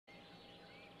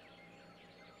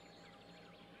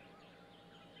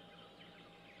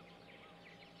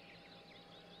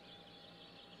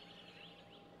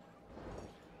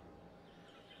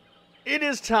It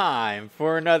is time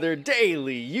for another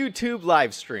daily YouTube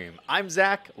live stream. I'm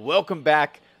Zach. Welcome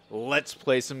back. Let's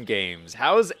play some games.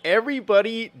 How's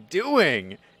everybody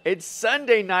doing? It's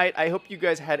Sunday night. I hope you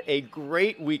guys had a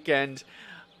great weekend.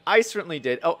 I certainly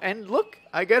did. Oh, and look,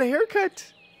 I got a haircut.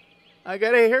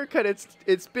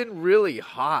 It's been really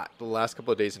hot the last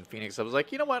couple of days in Phoenix. I was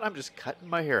like, you know what? I'm just cutting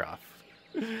my hair off.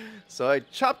 So I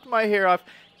chopped my hair off.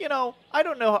 You know, I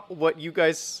don't know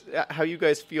how you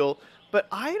guys feel, but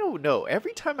I don't know.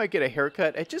 Every time I get a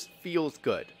haircut, it just feels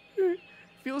good.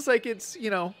 Feels like it's,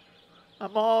 I'm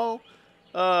all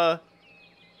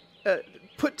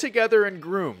put together and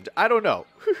groomed. I don't know.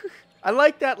 I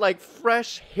like that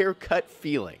fresh haircut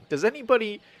feeling. Does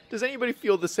anybody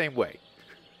feel the same way?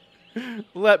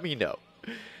 Let me know.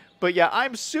 But yeah,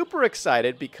 I'm super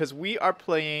excited because we are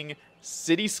playing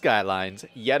City Skylines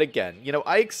yet again. You know,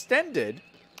 I extended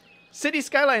City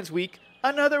Skylines week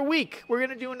another week. We're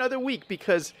going to do another week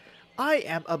because I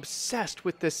am obsessed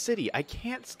with this city. I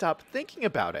can't stop thinking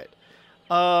about it.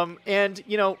 And,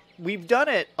 we've done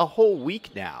it a whole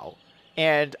week now,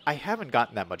 and I haven't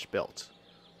gotten that much built.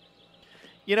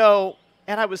 And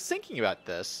I was thinking about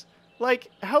this.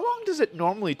 How long does it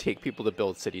normally take people to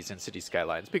build cities in City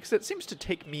Skylines? Because it seems to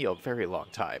take me a very long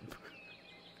time.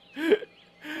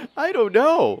 I don't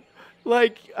know.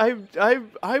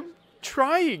 I'm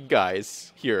trying,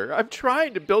 guys, here. I'm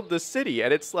trying to build this city,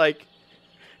 and it's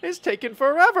taking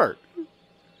forever.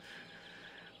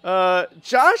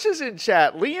 Josh is in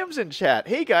chat. Liam's in chat.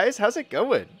 Hey, guys, how's it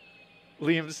going?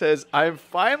 Liam says, I'm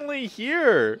finally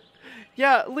here.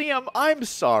 Yeah, Liam, I'm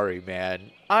sorry, man.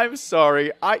 I'm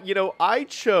sorry. I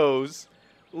chose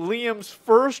Liam's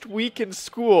first week in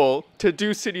school to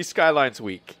do City Skylines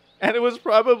week. And it was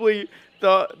probably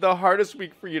the hardest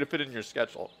week for you to fit in your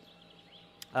schedule.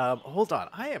 Hold on.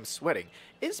 I am sweating.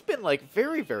 It's been,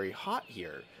 very, very hot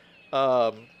here.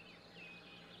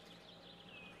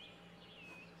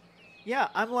 Yeah,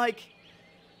 I'm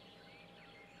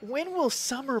when will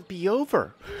summer be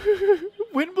over?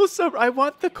 When will summer? I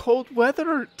want the cold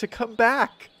weather to come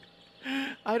back.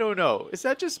 I don't know. Is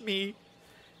that just me?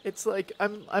 It's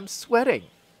I'm sweating.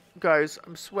 Guys,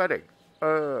 I'm sweating.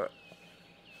 All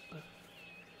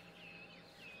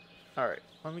right.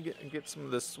 Let me get some of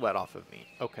this sweat off of me.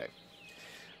 Okay.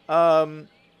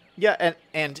 Yeah,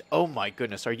 and oh my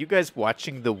goodness, are you guys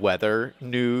watching the weather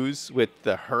news with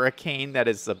the hurricane that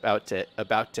is about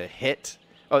to hit?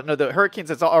 Oh no, the hurricane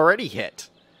that's already hit.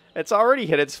 It's already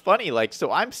hit. It's funny,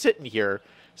 so I'm sitting here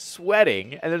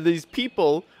sweating, and then these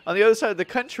people on the other side of the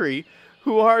country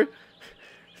who are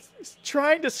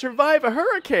trying to survive a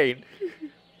hurricane.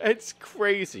 It's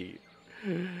crazy.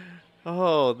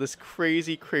 Oh, this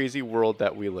crazy, crazy world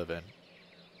that we live in.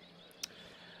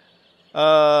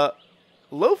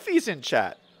 Lofi's in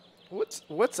chat.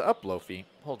 What's up, Lofi?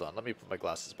 Hold on, let me put my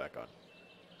glasses back on.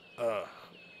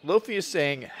 Lofi is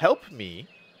saying, help me.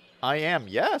 I am,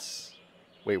 yes.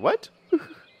 Wait, what?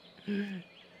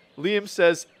 Liam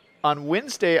says, on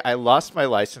Wednesday, I lost my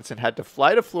license and had to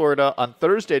fly to Florida on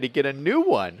Thursday to get a new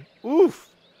one. Oof.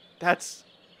 That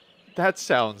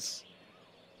sounds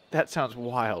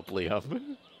wild,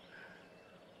 Liam.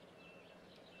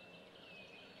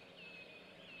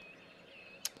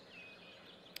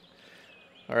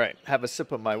 All right, have a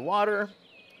sip of my water.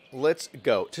 Let's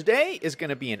go. Today is going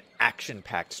to be an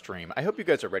action-packed stream. I hope you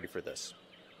guys are ready for this.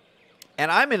 And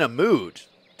I'm in a mood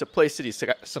to play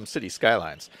some City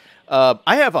Skylines.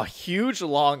 I have a huge,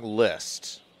 long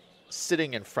list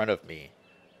sitting in front of me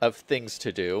of things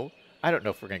to do. I don't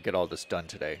know if we're going to get all this done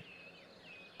today.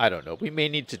 I don't know. We may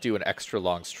need to do an extra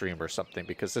long stream or something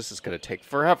because this is going to take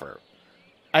forever.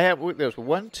 There's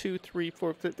 1, 2, 3,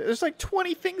 4, there's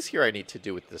 20 things here I need to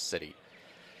do with this city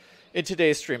in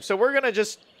today's stream. So we're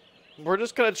just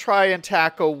going to try and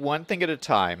tackle one thing at a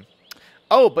time.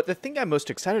 Oh, but the thing I'm most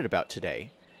excited about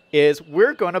today is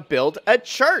we're going to build a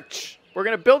church. We're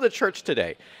going to build a church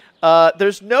today.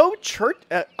 There's no church,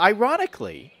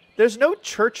 ironically, there's no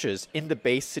churches in the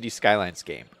base City Skylines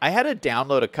game. I had to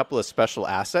download a couple of special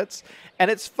assets,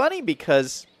 and it's funny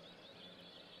because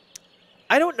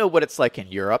I don't know what it's like in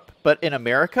Europe, but in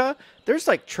America, there's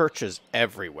churches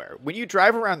everywhere. When you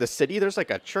drive around the city, there's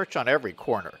a church on every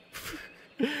corner.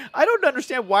 I don't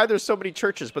understand why there's so many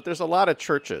churches, but there's a lot of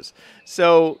churches.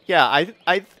 So yeah,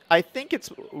 I think it's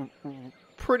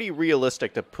pretty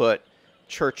realistic to put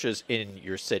churches in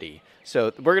your city.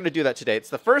 So we're going to do that today. It's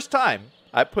the first time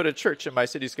I put a church in my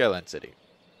City Skyline city.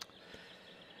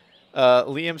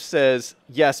 Liam says,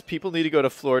 yes, people need to go to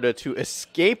Florida to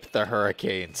escape the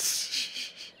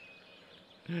hurricanes.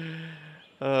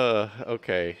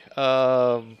 Okay.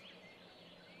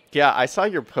 Yeah, I saw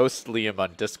your post, Liam,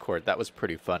 on Discord. That was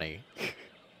pretty funny.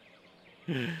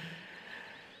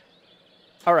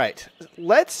 All right,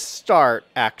 let's start,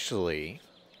 actually,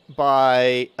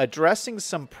 by addressing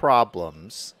some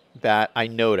problems that I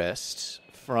noticed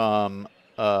from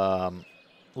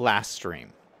last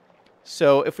stream.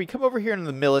 So if we come over here in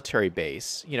the military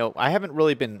base, you know, I haven't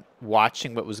really been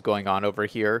watching what was going on over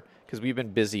here because we've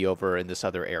been busy over in this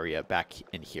other area back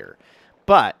in here.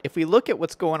 But if we look at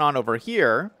what's going on over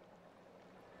here,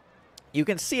 you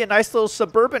can see a nice little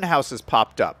suburban house has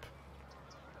popped up.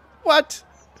 What?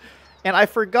 And I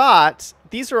forgot,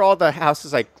 these are all the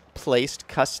houses I placed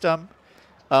custom.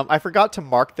 I forgot to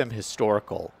mark them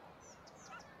historical.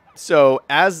 So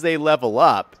as they level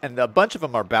up, and a bunch of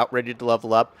them are about ready to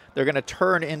level up, they're going to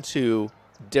turn into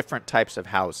different types of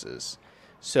houses.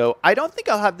 So I don't think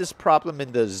I'll have this problem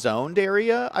in the zoned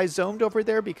area I zoned over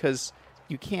there because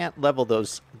you can't level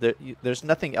those. There's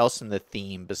nothing else in the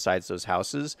theme besides those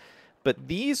houses. But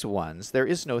these ones, there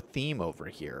is no theme over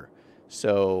here.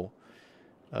 So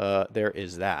there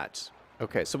is that.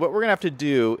 Okay, so what we're going to have to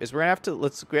do is we're going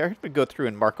to have to go through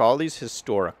and mark all these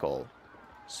historical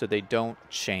so they don't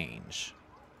change.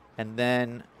 And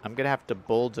then I'm going to have to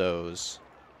bulldoze.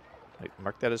 Like,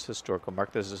 mark that as historical,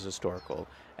 mark this as historical.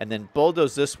 And then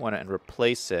bulldoze this one and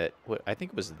replace it. I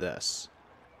think it was this.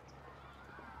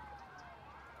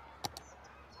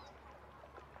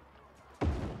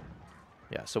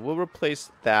 Yeah, so we'll replace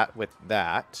that with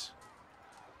that.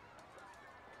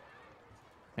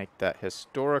 Make that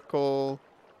historical.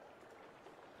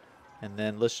 And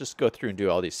then let's just go through and do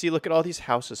all these. See, look at all these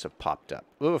houses have popped up.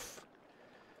 Oof.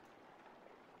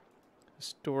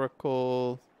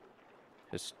 Historical.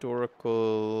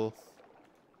 Historical.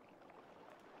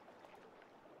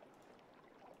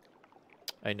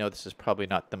 I know this is probably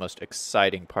not the most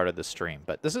exciting part of the stream,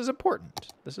 but this is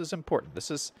important. This is important.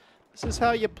 This is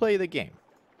how you play the game.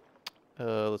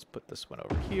 Let's put this one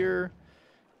over here.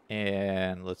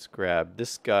 And let's grab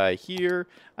this guy here.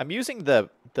 I'm using the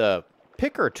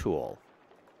picker tool.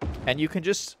 And you can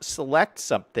just select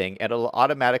something and it'll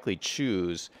automatically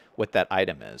choose what that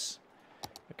item is.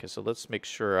 Okay, so let's make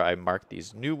sure I mark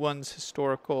these new ones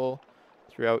historical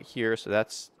throughout here. So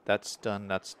that's done,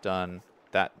 that's done.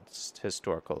 That's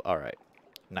historical. All right.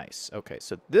 Nice. Okay,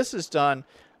 so this is done.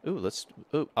 Ooh,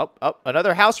 up,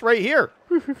 another house right here.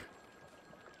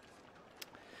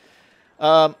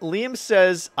 Liam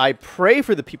says, I pray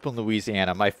for the people in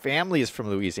Louisiana. My family is from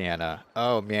Louisiana.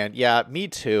 Oh, man. Yeah, me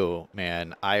too,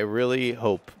 man. I really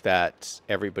hope that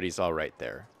everybody's all right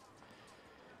there.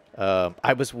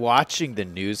 I was watching the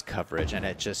news coverage, and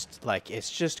it's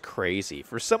just crazy.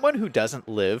 For someone who doesn't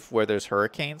live where there's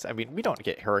hurricanes, I mean, we don't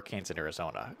get hurricanes in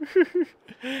Arizona.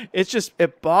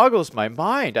 It boggles my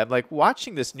mind. I'm like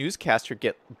watching this newscaster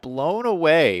get blown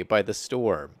away by the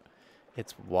storm.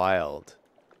 It's wild.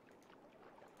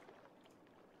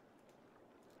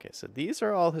 Okay, so these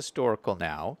are all historical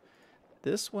now.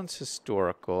 This one's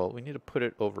historical. We need to put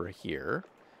it over here.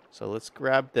 So let's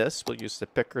grab this. We'll use the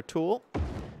picker tool.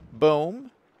 Boom.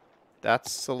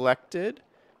 That's selected.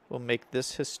 We'll make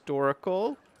this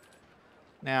historical.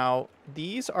 Now,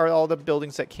 these are all the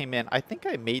buildings that came in. I think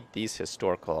I made these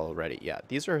historical already. Yeah,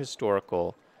 these are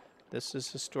historical. This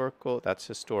is historical. That's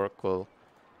historical.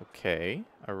 Okay.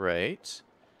 All right.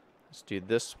 Let's do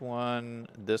this one,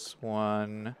 this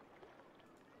one,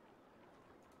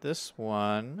 this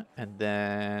one, and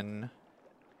then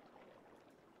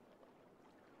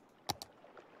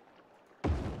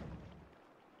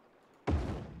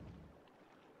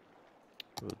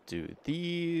we'll do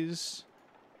these.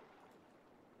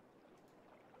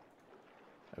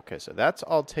 Okay, so that's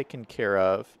all taken care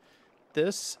of.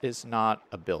 This is not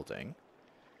a building.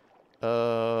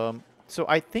 So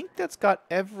I think that's got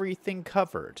everything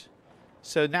covered.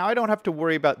 So now I don't have to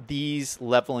worry about these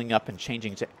leveling up and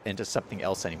changing into something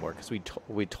else anymore because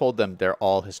we told them they're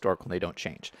all historical and they don't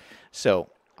change. So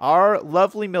our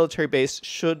lovely military base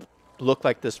should look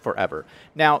like this forever.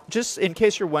 Now, just in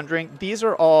case you're wondering, these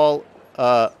are all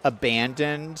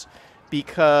abandoned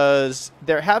because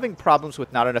they're having problems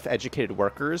with not enough educated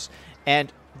workers,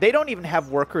 and they don't even have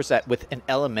workers with an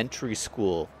elementary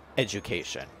school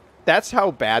education. That's how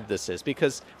bad this is,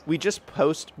 because we just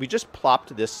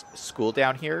plopped this school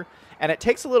down here, and it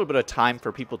takes a little bit of time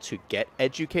for people to get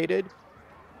educated.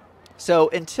 So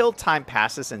until time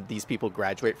passes and these people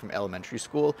graduate from elementary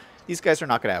school, these guys are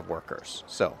not going to have workers.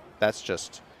 So that's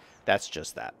just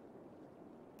that.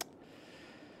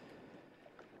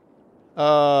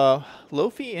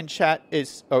 Lofi in chat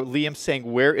is Liam saying,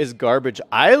 "Where is Garbage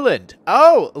Island?"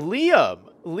 Oh,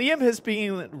 Liam has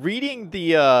been reading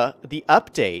the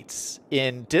updates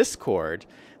in Discord.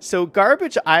 So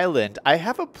Garbage Island, I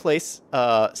have a place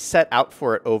set out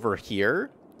for it over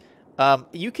here.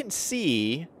 You can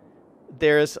see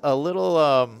there's a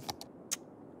little,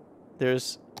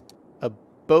 there's a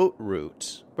boat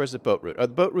route. Where's the boat route? Oh,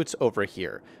 the boat route's over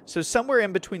here. So somewhere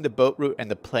in between the boat route and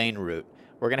the plane route,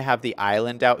 we're going to have the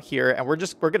island out here, and we're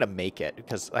going to make it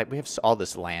because we have all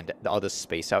this land, all this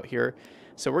space out here.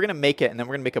 So we're going to make it, and then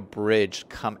we're going to make a bridge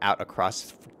come out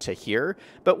across to here.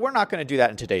 But we're not going to do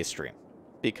that in today's stream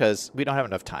because we don't have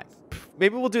enough time.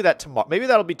 Maybe we'll do that tomorrow. Maybe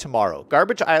that'll be tomorrow.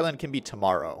 Garbage Island can be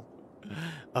tomorrow.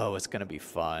 Oh, it's going to be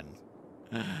fun.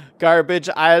 Garbage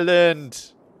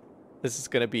Island. This is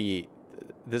going to be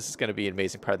an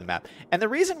amazing part of the map. And the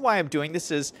reason why I'm doing this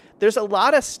is there's a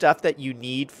lot of stuff that you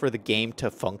need for the game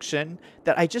to function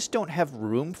that I just don't have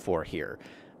room for here.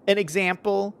 An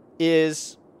example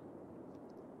is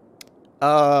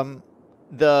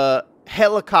the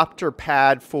helicopter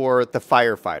pad for the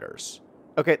firefighters.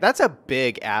 Okay, that's a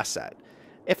big asset.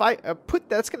 If I put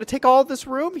that's going to take all this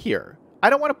room here. I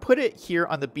don't want to put it here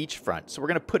on the beachfront, so we're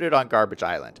going to put it on Garbage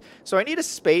Island. So I need a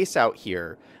space out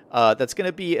here that's going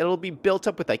to be, it'll be built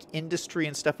up with like industry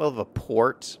and stuff. We'll have a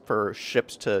port for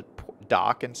ships to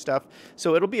dock and stuff.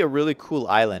 So it'll be a really cool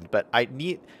island, but I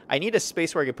need a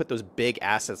space where I can put those big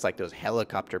assets like those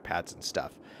helicopter pads and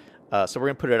stuff. So we're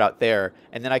going to put it out there,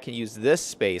 and then I can use this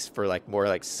space for like more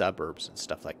like suburbs and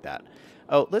stuff like that.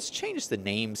 Oh, let's change the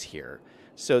names here.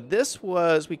 So this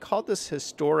was, we called this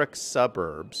Historic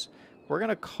Suburbs. We're going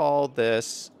to call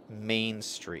this Main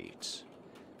Street.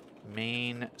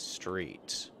 Main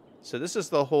Street. So this is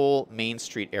the whole Main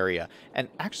Street area. And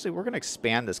actually, we're going to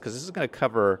expand this because this is going to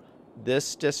cover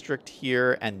this district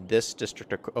here and this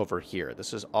district over here.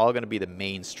 This is all going to be the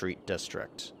Main Street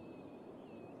district.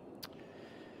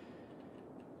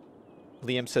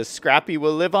 Liam says, Scrappy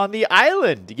will live on the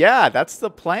island. Yeah, that's the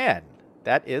plan.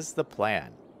 That is the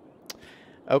plan.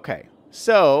 Okay,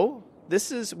 so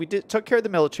this is, took care of the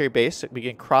military base. We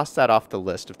can cross that off the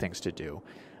list of things to do.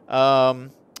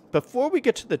 Before we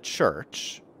get to the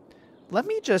church, let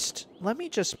me just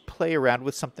play around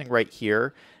with something right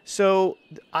here. So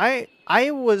I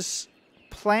was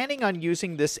planning on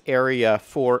using this area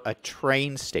for a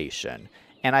train station,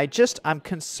 and I'm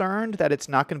concerned that it's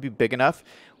not going to be big enough.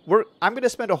 I'm going to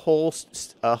spend a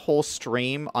whole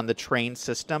stream on the train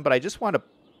system, but I just want to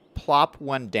plop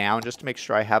one down just to make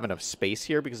sure I have enough space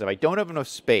here, because if I don't have enough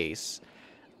space,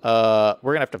 we're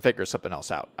going to have to figure something else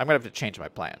out. I'm going to have to change my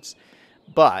plans.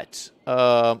 But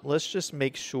let's just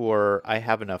make sure I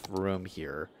have enough room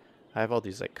here. I have all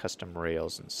these like custom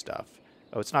rails and stuff.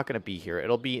 Oh, it's not going to be here.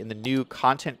 It'll be in the new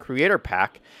content creator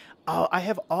pack. Oh, I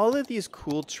have all of these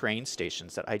cool train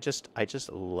stations that I just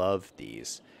love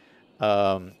these.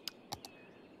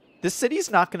 This city's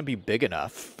not going to be big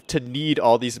enough to need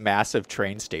all these massive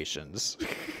train stations.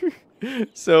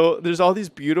 So there's all these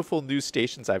beautiful new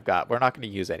stations I've got. We're not going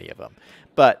to use any of them.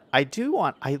 But I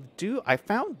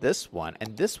found this one,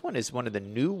 and this one is one of the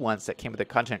new ones that came with the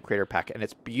content creator pack, and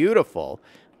it's beautiful.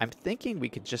 I'm thinking we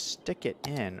could just stick it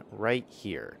in right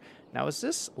here. Now, is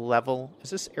this level?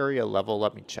 Is this area level?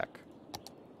 Let me check.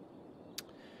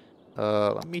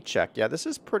 Let me check. Yeah, this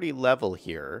is pretty level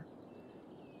here.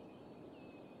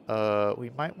 We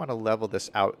might want to level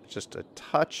this out just a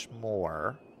touch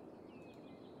more.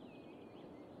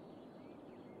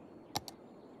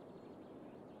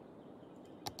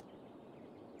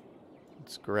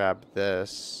 Let's grab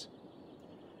this.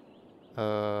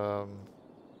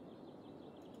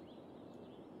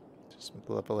 Just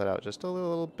level it out just a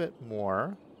little bit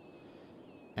more.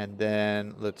 And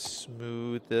then let's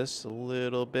smooth this a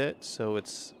little bit so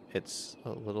it's a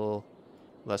little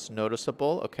less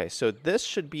noticeable. Okay, so this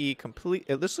should be complete.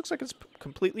 This looks like it's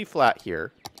completely flat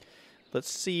here.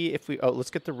 Let's see if let's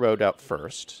get the road out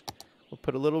first. We'll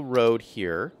put a little road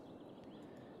here.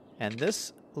 And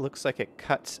this looks like it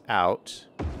cuts out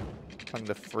from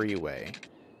the freeway.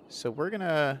 So we're going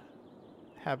to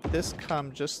have this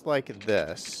come just like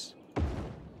this.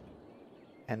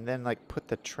 And then like put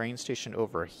the train station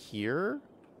over here.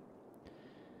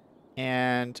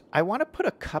 And I want to put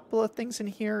a couple of things in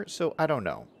here, so I don't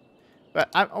know.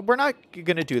 But we're not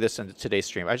going to do this in today's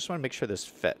stream. I just want to make sure this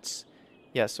fits.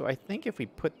 Yeah, so I think if we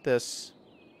put this...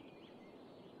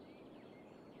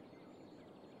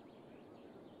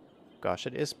 Gosh,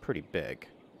 it is pretty big.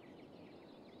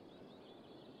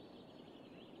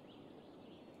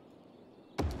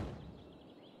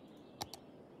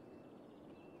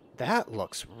 That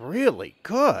looks really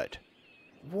good.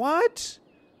 What?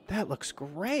 That looks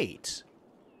great.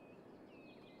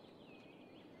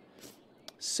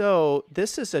 So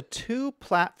this is a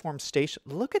 2-platform station.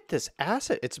 Look at this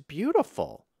asset. It's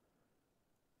beautiful.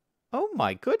 Oh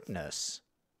my goodness.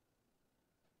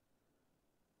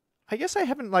 I guess I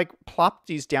haven't like plopped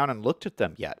these down and looked at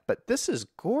them yet, but this is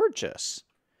gorgeous.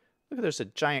 Look, there's a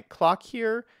giant clock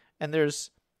here, and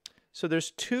there's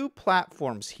 2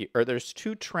 platforms here, or there's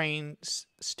 2 train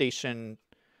station,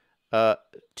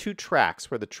 2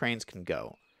 tracks where the trains can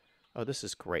go. Oh, this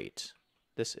is great.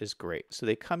 This is great. So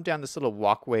they come down this little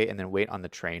walkway and then wait on the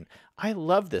train. I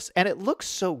love this, and it looks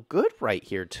so good right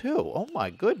here too. Oh my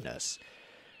goodness.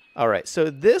 All right, so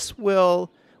this we'll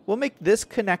make this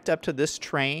connect up to this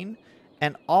train,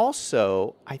 and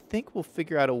also I think we'll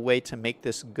figure out a way to make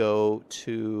this go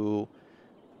to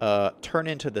turn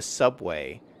into the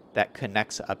subway that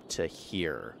connects up to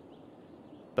here.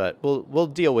 But we'll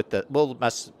deal with we'll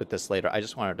mess with this later. I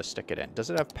just wanted to stick it in. Does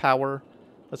it have power?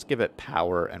 Let's give it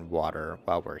power and water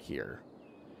while we're here.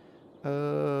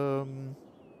 We're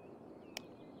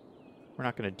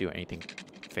not going to do anything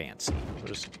fancy. We'll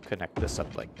just connect this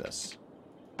up like this.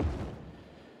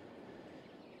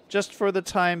 Just for the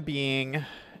time being,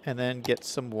 and then get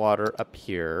some water up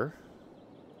here.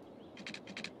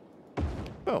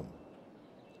 Boom.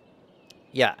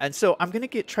 Yeah, and so I'm gonna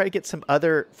try to get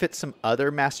fit some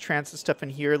other mass transit stuff in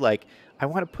here. Like I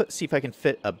want to see if I can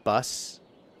fit a bus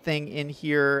thing in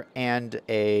here and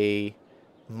a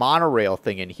monorail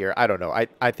thing in here. I don't know.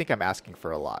 I think I'm asking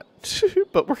for a lot,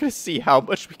 but we're gonna see how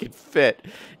much we can fit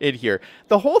in here.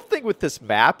 The whole thing with this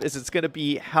map is it's gonna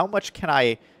be how much can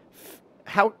I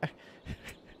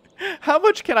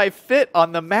fit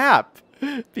on the map,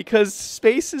 because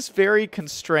space is very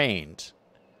constrained.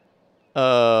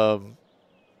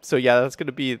 So yeah, that's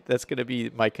gonna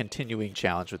be my continuing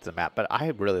challenge with the map, but I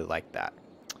really like that.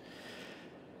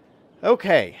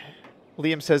 Okay,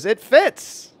 Liam says it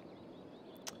fits.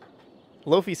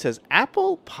 Lofi says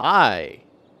apple pie.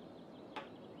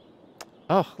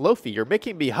 Oh, Lofi, you're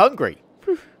making me hungry.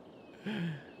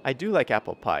 I do like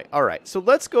apple pie. All right, so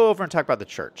let's go over and talk about the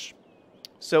church.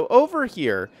 So over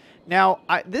here, now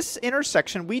this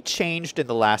intersection we changed in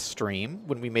the last stream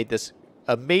when we made this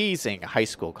amazing high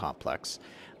school complex.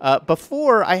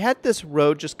 Before, I had this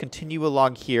road just continue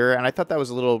along here, and I thought that was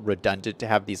a little redundant to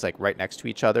have these like right next to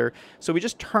each other. So we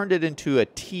just turned it into a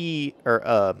T,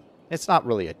 or it's not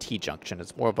really a T junction.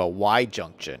 It's more of a Y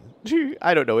junction.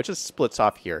 I don't know. It just splits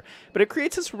off here. But it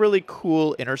creates this really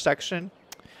cool intersection.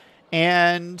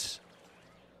 And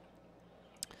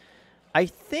I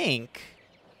think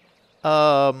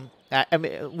I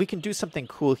mean, we can do something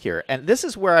cool here. And this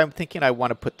is where I'm thinking I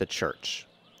want to put the church.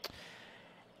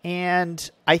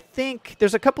 And I think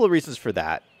there's a couple of reasons for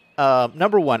that.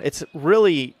 Number one, it's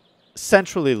really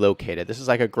centrally located. This is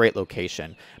like a great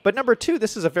location. But number two,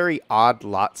 this is a very odd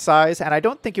lot size, and I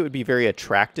don't think it would be very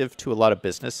attractive to a lot of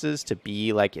businesses to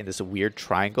be like in this weird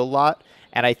triangle lot.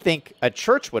 And I think a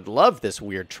church would love this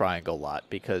weird triangle lot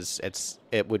because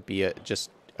it would be just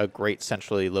a great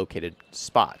centrally located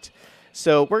spot.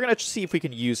 So we're going to see if we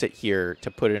can use it here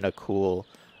to put in a cool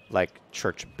like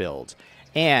church build.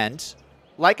 And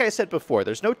like I said before,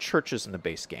 there's no churches in the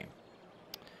base game.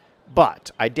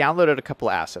 But I downloaded a couple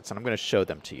assets, and I'm going to show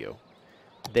them to you.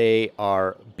 They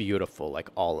are beautiful, like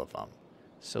all of them.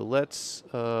 So let's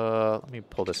let me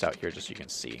pull this out here just so you can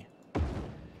see.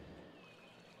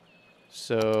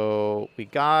 So we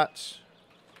got,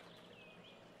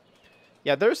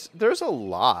 yeah, there's a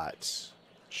lot.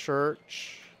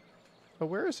 Church. Oh,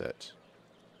 where is it?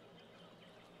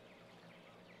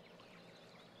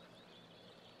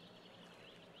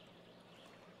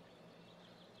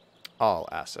 All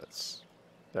assets.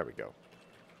 There we go.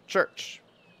 Church.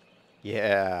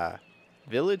 Yeah.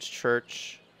 Village,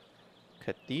 church,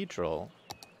 cathedral.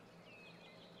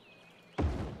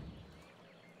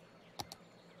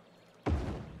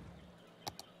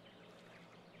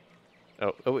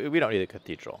 Oh, we don't need a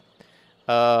cathedral.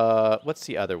 What's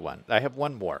the other one? I have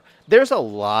one more. There's a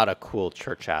lot of cool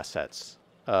church assets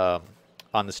on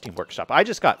the Steam Workshop. I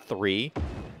just got 3,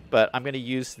 but I'm going to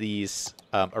use these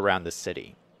around the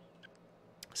city.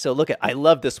 So look at, I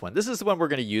love this one. This is the one we're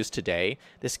going to use today.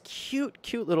 This cute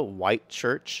little white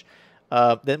church.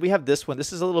 Then we have this one.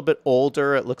 This is a little bit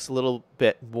older. It looks a little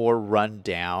bit more run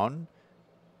down.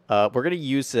 We're going to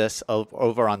use this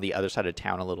over on the other side of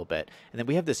town a little bit. And then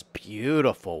we have this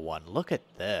beautiful one. Look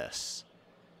at this.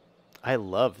 I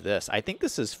love this. I think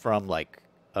this is from like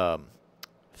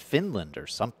Finland or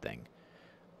something.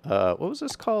 What was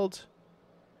this called?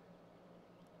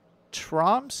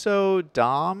 Tromsø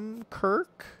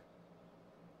Domkirke?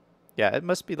 Yeah, it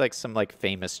must be like some like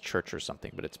famous church or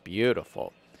something, but it's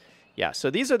beautiful. Yeah, so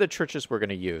these are the churches we're going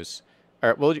to use. All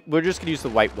right, we're just going to use the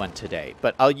white one today,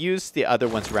 but I'll use the other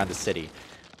ones around the city.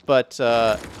 But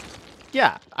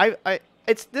yeah,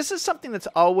 this is something that's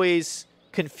always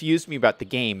confused me about the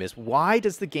game, is why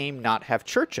does the game not have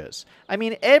churches? I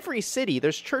mean, every city,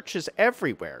 there's churches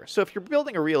everywhere. So if you're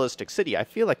building a realistic city, I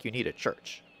feel like you need a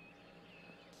church.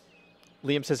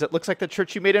 Liam says, it looks like the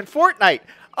church you made in Fortnite.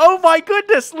 Oh my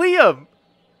goodness, Liam!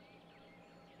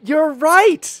 You're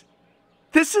right!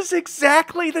 This is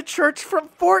exactly the church from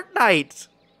Fortnite!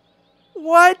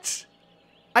 What?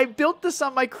 I built this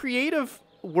on my creative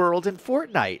world in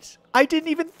Fortnite. I didn't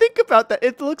even think about that.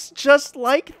 It looks just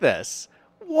like this.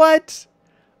 What?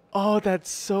 Oh, that's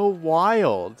so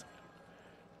wild.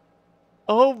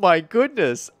 Oh my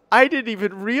goodness. I didn't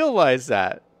even realize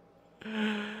that.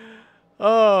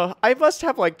 Oh, I must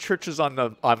have like churches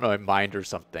on my mind or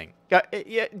something.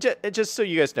 Yeah, just so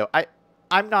you guys know,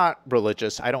 I'm not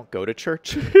religious. I don't go to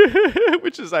church,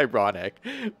 which is ironic.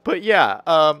 But yeah,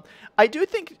 I do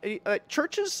think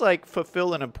churches like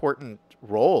fulfill an important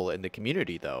role in the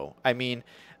community, though. I mean,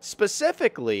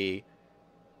 specifically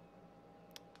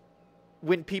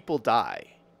when people die,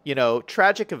 you know,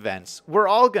 tragic events, we're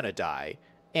all going to die.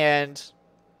 And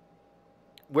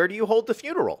where do you hold the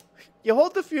funeral? You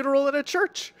hold the funeral in a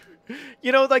church.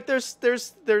 You know, like there's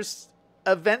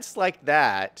events like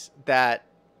that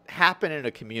happen in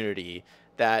a community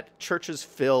that churches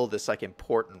fill this like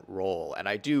important role. And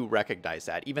I do recognize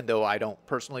that, even though I don't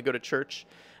personally go to church.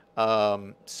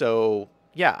 So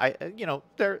yeah,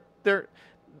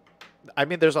 I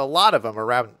mean, there's a lot of them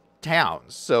around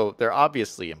towns, so they're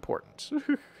obviously important.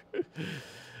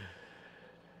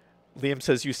 Liam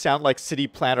says, you sound like City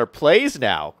Planner Plays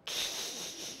now.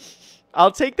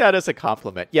 I'll take that as a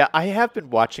compliment. Yeah, I have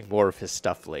been watching more of his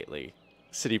stuff lately.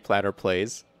 City Planner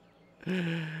Plays.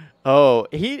 Oh,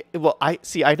 well, I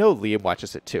know Liam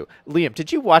watches it too. Liam,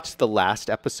 did you watch the last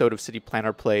episode of City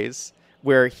Planner Plays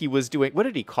where he was doing, what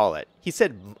did he call it? He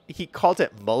said, he called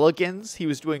it mulligans. He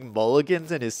was doing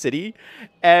mulligans in his city.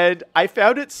 And I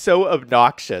found it so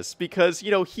obnoxious because,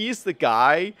 you know, he's the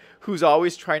guy who's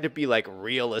always trying to be like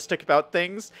realistic about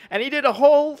things. And he did a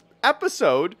whole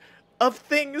episode of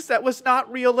things that was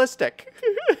not realistic.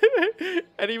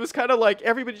 And he was kind of like,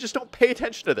 everybody just don't pay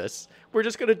attention to this. We're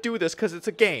just going to do this because it's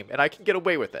a game and I can get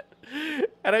away with it.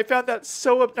 And I found that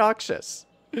so obnoxious.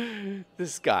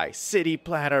 This guy, City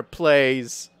Planner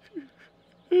Plays.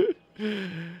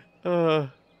 Liam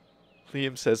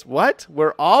says, what?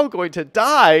 We're all going to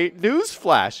die?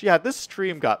 Newsflash. Yeah, this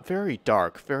stream got very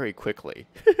dark very quickly.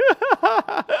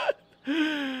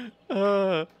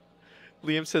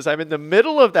 Liam says, I'm in the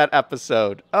middle of that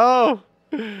episode. Oh,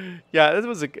 yeah, it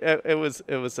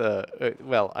was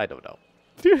well, I don't know.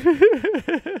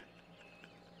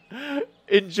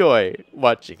 Enjoy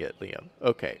watching it, Liam.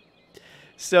 Okay.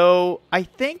 So I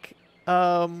think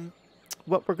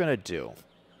what we're going to do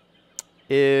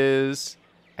is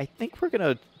I think we're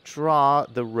going to draw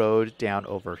the road down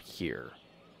over here.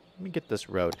 Let me get this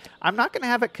road. I'm not going to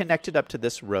have it connected up to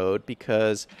this road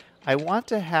because I want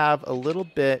to have a little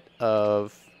bit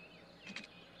of...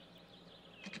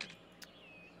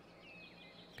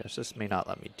 Gosh, this may not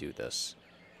let me do this.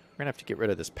 We're going to have to get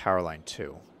rid of this power line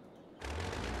too.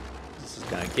 This is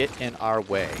going to get in our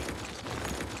way.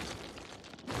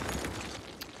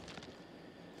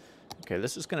 Okay,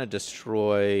 this is going to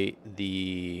destroy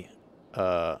the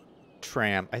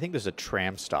tram. I think there's a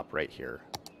tram stop right here.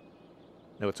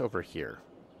 No, it's over here.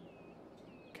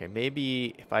 Okay,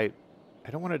 maybe if I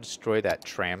don't want to destroy that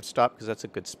tram stop because that's a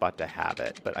good spot to have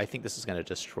it, but I think this is going to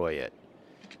destroy it,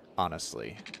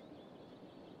 honestly.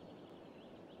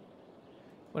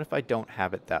 What if I don't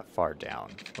have it that far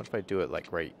down? What if I do it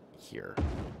like right here?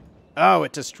 Oh,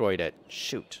 it destroyed it.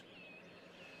 Shoot.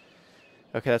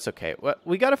 Okay, that's okay. Well,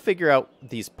 we got to figure out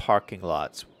these parking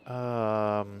lots.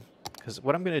 Because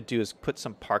what I'm going to do is put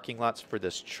some parking lots for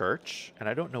this church, and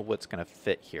I don't know what's going to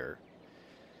fit here.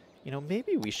 You know,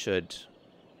 maybe we should...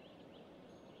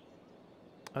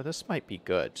 Oh, this might be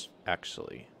good,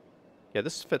 actually. Yeah,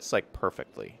 this fits, like,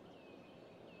 perfectly.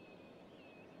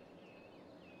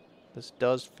 This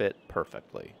does fit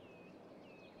perfectly.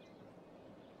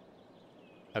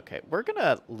 Okay, we're going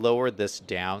to lower this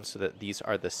down so that these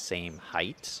are the same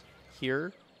height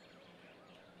here.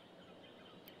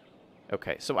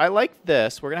 Okay, so I like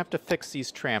this. We're going to have to fix these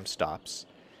tram stops.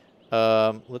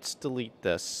 Let's delete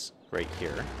this right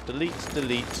here. Delete,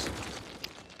 delete.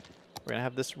 We're going to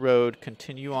have this road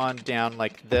continue on down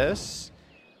like this.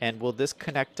 And will this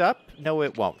connect up? No,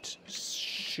 it won't.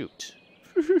 Shoot.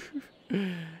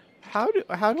 How do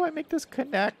I make this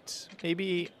connect?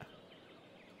 Maybe...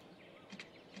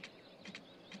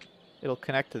 It'll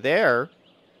connect there.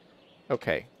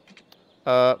 Okay.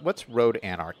 What's road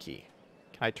anarchy?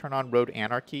 Can I turn on road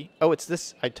anarchy? Oh, it's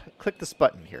this. Click this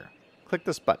button here. Click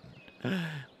this button.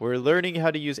 We're learning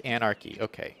how to use Anarchy.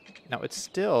 Okay. Now it's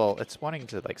wanting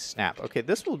to like snap. Okay,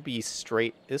 this will be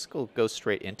straight. This will go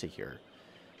straight into here.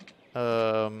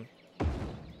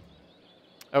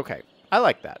 Okay. I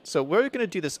like that. So we're going to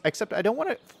do this, except I don't want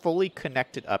it fully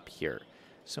connected up here.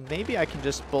 So maybe I can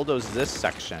just bulldoze this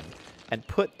section and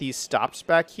put these stops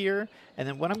back here. And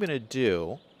then what I'm going to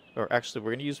do, or actually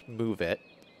we're going to use move it.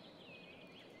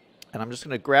 And I'm just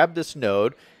going to grab this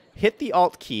node, hit the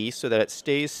Alt key so that it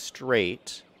stays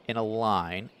straight in a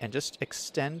line, and just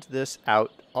extend this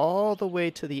out all the way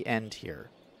to the end here.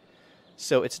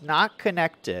 So it's not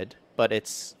connected, but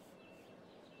it's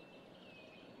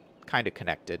kind of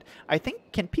connected. I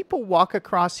think, can people walk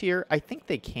across here? I think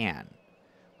they can.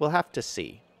 We'll have to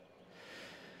see.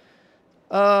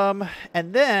 And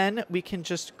then we can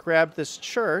just grab this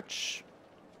church.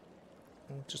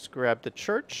 Just grab the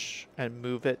church and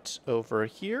move it over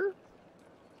here.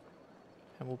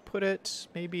 And we'll put it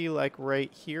maybe like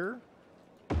right here.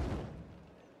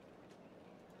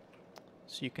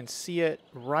 So you can see it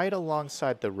right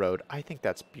alongside the road. I think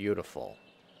that's beautiful.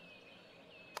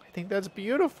 I think that's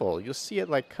beautiful. You'll see it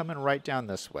like coming right down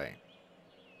this way.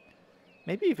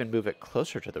 Maybe even move it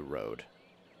closer to the road.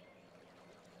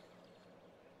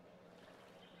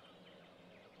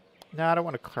 No, I don't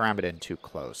want to cram it in too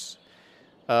close.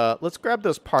 Let's grab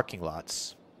those parking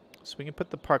lots. So we can put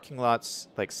the parking lots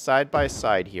like side by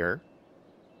side here.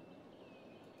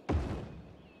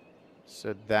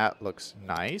 So that looks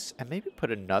nice. And maybe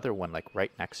put another one like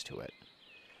right next to it.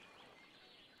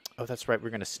 Oh, that's right. We're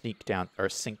going to sneak down or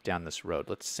sink down this road.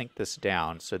 Let's sink this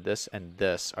down so this and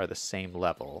this are the same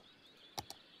level.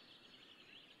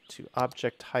 To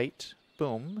object height,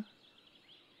 boom.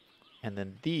 And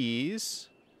then these,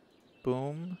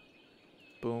 boom,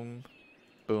 boom,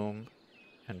 boom,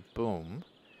 and boom.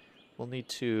 We'll need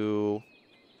to,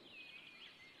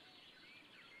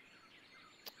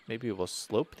 maybe we'll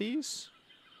slope these.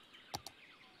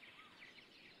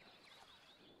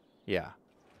 Yeah.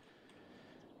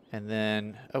 And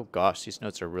then, oh gosh, these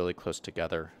notes are really close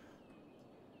together.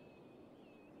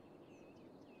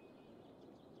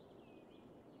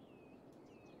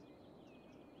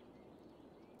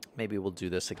 Maybe we'll do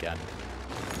this again.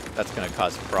 That's going to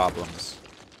cause problems.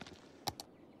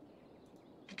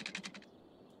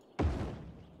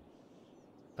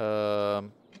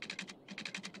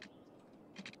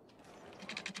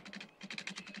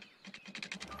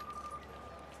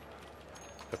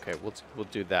 Okay, we'll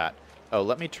do that. Oh,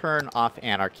 let me turn off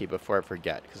Anarchy before I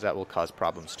forget, because that will cause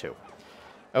problems too.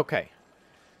 Okay,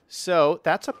 so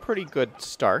that's a pretty good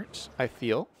start, I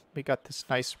feel. We got this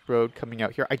nice road coming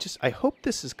out here. I hope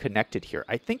this is connected here.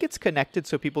 I think it's connected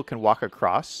so people can walk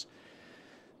across.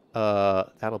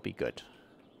 That'll be good.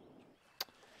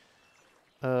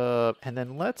 And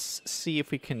then let's see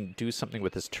if we can do something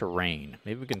with this terrain.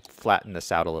 Maybe we can flatten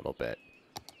this out a little bit.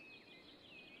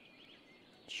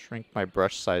 Shrink my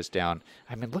brush size down.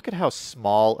 I mean, look at how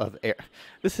small of air.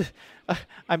 This is.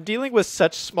 I'm dealing with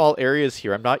such small areas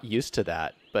here. I'm not used to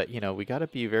that. But you know, we got to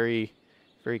be very,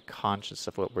 very conscious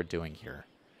of what we're doing here.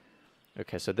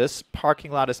 Okay, so this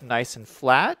parking lot is nice and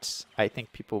flat. I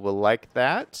think people will like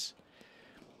that.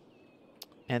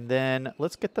 And then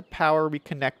let's get the power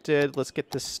reconnected. Let's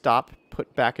get this stop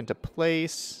put back into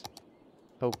place.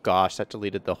 Oh gosh, that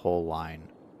deleted the whole line.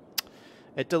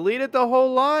 It deleted the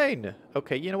whole line.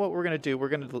 Okay, you know what we're going to do? We're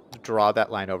going to draw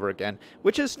that line over again,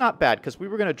 which is not bad because we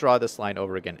were going to draw this line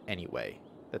over again anyway.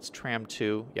 That's tram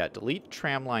 2. Yeah, delete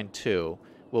tram line 2.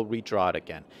 We'll redraw it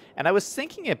again. And I was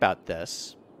thinking about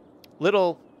this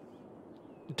little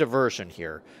diversion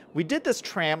here. We did this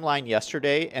tram line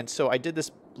yesterday, and so I did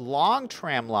this long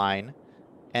tram line,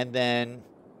 and then,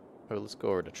 or let's go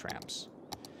over to trams.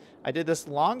 I did this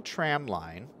long tram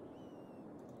line.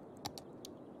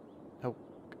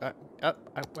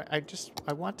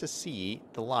 I want to see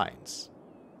the lines.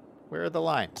 Where are the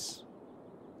lines?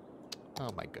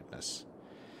 Oh my goodness.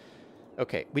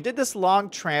 Okay, we did this long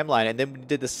tram line and then we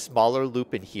did this smaller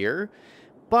loop in here,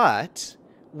 but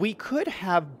we could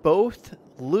have both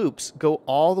loops go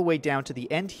all the way down to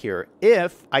the end here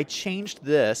if I changed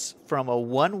this from a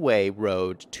one-way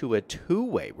road to a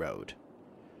two-way road.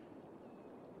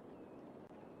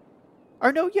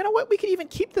 Or no, you know what? We could even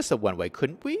keep this a one-way,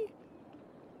 couldn't we?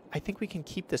 I think we can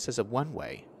keep this as a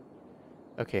one-way.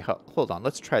 Okay, hold on.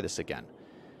 Let's try this again.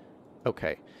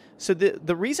 Okay. So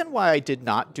the reason why I did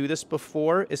not do this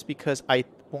before is because I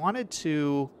wanted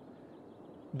to...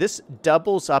 This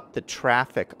doubles up the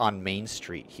traffic on Main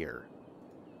Street here.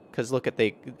 Because look at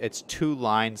it's two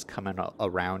lines coming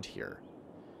around here.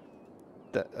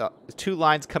 The two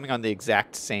lines coming on the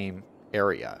exact same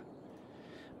area.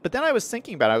 But then I was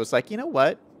thinking about it. I was like, you know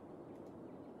what?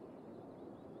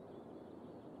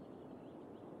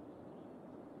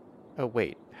 Oh,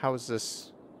 wait. How is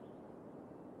this?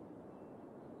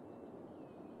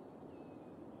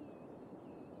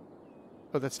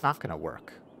 Oh, that's not going to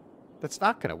work. That's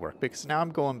not going to work because now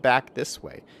I'm going back this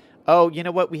way. Oh, you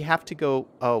know what? We have to go...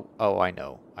 Oh, I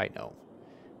know. I know.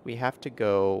 We have to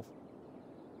go...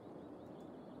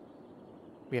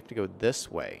 We have to go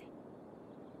this way.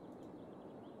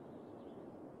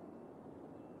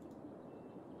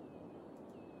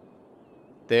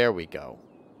 There we go.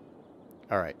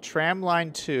 All right. Tram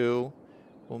line 2.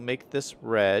 We'll make this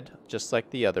red, just like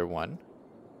the other one.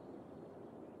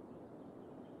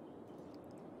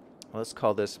 Let's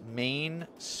call this Main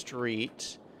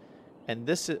Street. And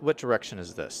this is... What direction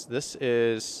is this? This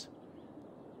is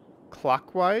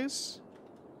clockwise.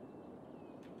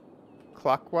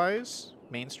 Clockwise.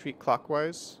 Main Street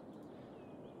clockwise.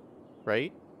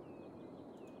 Right?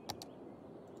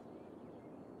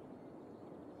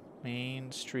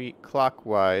 Main Street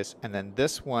clockwise. And then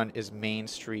this one is Main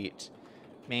Street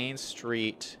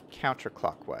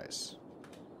counterclockwise.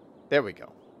 There we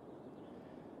go.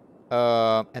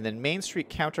 And then Main Street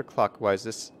counterclockwise,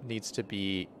 this needs to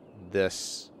be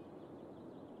this.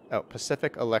 Oh,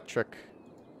 Pacific Electric.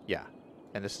 Yeah.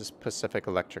 And this is Pacific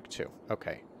Electric too.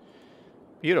 Okay.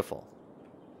 Beautiful.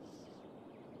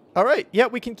 All right. Yeah,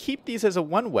 we can keep these as a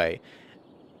one-way.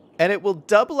 And it will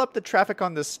double up the traffic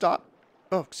on this stop.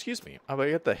 Oh, excuse me. I'm going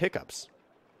to get the hiccups.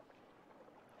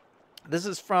 This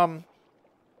is from...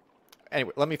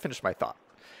 Anyway, let me finish my thought.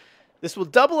 This will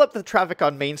double up the traffic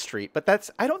on Main Street, but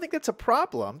I don't think that's a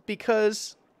problem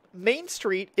because Main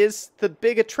Street is the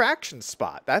big attraction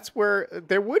spot. That's where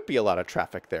there would be a lot of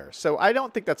traffic there. So I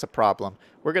don't think that's a problem.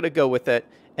 We're going to go with it.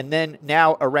 And then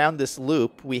now around this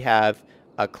loop, we have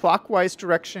a clockwise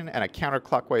direction and a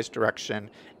counterclockwise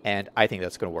direction. And I think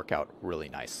that's going to work out really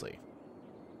nicely.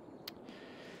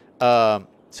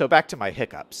 So back to my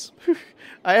hiccups.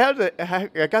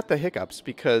 I got the hiccups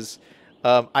because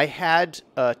I had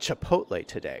Chipotle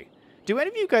today. Do any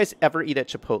of you guys ever eat at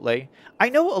Chipotle? I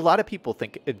know a lot of people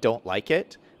don't like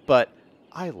it, but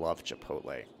I love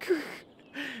Chipotle.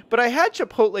 But I had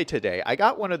Chipotle today. I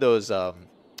got one of those.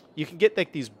 You can get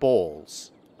like these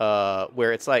bowls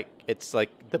where it's like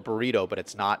the burrito, but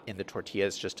it's not in the tortilla.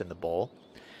 It's just in the bowl.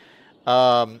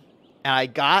 And I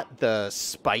got the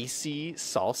spicy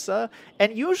salsa.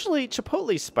 And usually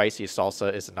Chipotle's spicy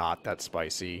salsa is not that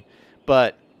spicy.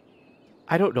 But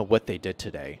I don't know what they did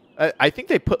today. I think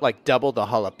they put like double the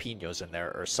jalapenos in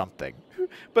there or something.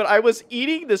 But I was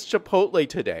eating this Chipotle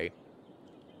today.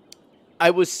 I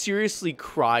was seriously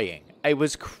crying. I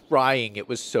was crying. It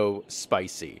was so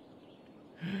spicy.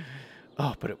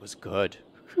 Oh, but it was good.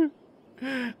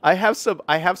 I have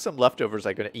some leftovers.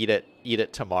 I'm gonna eat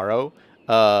it tomorrow.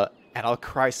 And I'll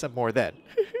cry some more then.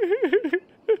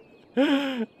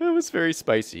 It was very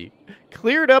spicy.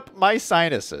 Cleared up my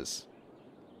sinuses.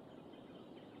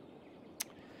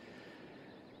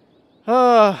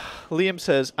 Liam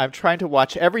says, I'm trying to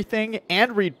watch everything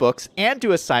and read books and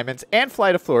do assignments and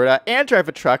fly to Florida and drive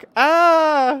a truck.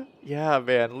 Yeah,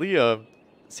 man. Liam,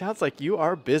 sounds like you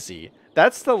are busy.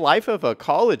 That's the life of a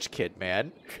college kid,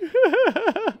 man.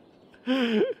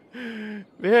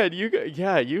 Man,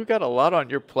 you got a lot on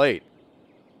your plate.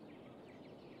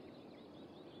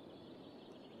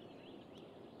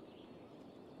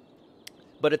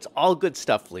 But it's all good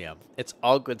stuff, Liam. It's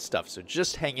all good stuff. So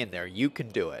just hang in there. You can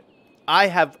do it. I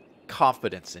have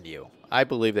confidence in you. I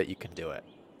believe that you can do it.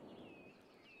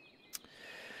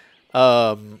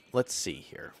 Let's see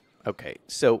here. Okay,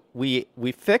 so we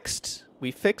fixed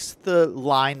the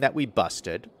line that we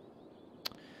busted.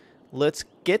 Let's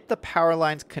get the power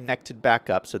lines connected back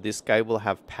up so this guy will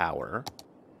have power.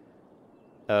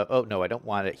 Oh, no, I don't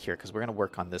want it here because we're going to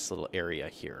work on this little area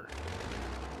here.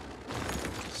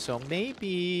 So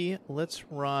maybe let's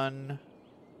run...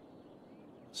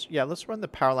 Yeah, let's run the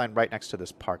power line right next to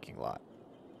this parking lot.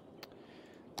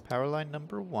 Power line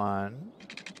number 1.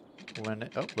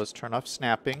 Let's turn off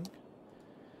snapping.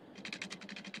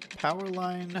 Power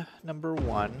line number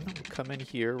 1 will come in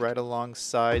here right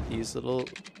alongside these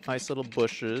nice little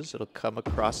bushes. It'll come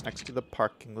across next to the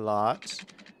parking lot.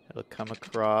 It'll come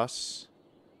across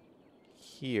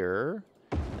here.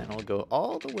 And then it'll go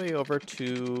all the way over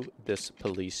to this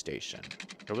police station.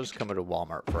 Or we'll just come to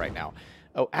Walmart for right now.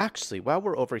 Oh, actually, while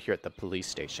we're over here at the police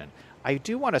station, I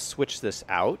do want to switch this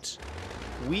out.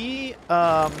 We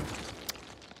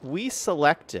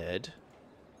selected...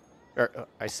 Or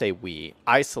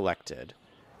I selected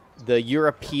the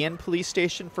European police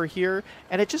station for here,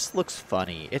 and it just looks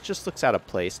funny. It just looks out of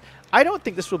place. I don't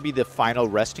think this will be the final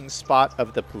resting spot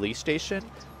of the police station,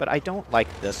 but I don't like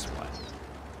this one.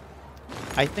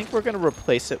 I think we're going to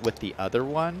replace it with the other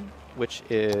one, which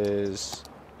is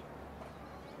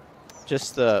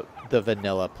just the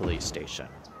vanilla police station.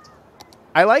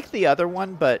 I like the other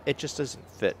one, but it just doesn't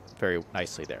fit very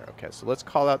nicely there. Okay, so let's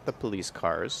call out the police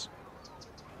cars.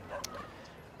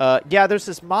 Yeah, there's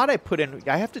this mod I put in.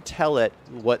 I have to tell it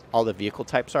what all the vehicle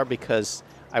types are because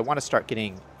I want to start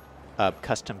getting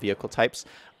custom vehicle types.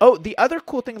 Oh, the other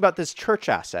cool thing about this church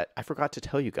asset, I forgot to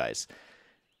tell you guys.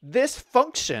 This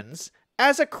functions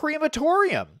as a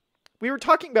crematorium. We were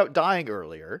talking about dying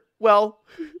earlier. Well,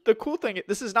 the cool thing,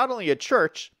 this is not only a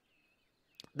church,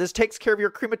 this takes care of your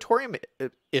crematorium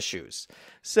issues.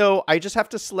 So I just have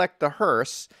to select the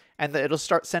hearse, and it'll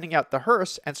start sending out the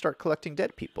hearse and start collecting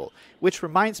dead people. Which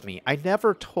reminds me, I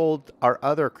never told our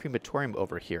other crematorium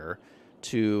over here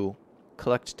to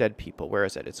collect dead people. Where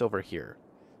is it? It's over here.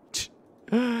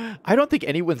 I don't think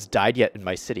anyone's died yet in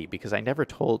my city because I never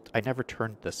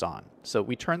turned this on. So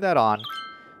we turned that on.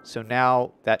 So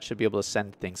now that should be able to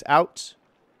send things out.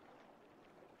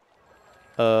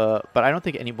 But I don't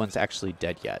think anyone's actually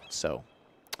dead yet. So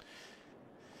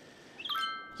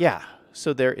yeah,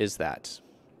 so there is that.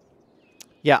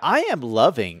 Yeah, I am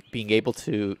loving being able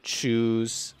to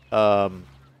choose custom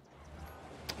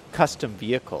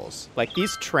vehicles. Like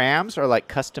these trams are like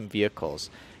custom vehicles.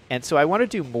 And so I want to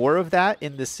do more of that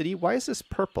in the city. Why is this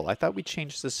purple? I thought we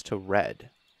changed this to red.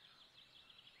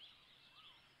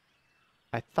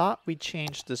 I thought we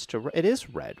changed this to red. It is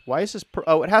red. Why is this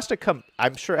oh, it has to come.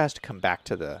 I'm sure it has to come back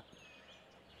to the...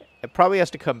 It probably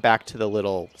has to come back to the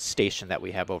little station that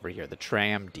we have over here, the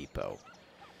tram depot.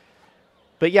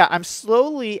 But yeah, I'm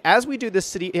slowly, as we do this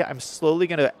city, I'm slowly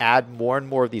going to add more and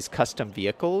more of these custom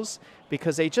vehicles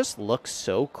because they just look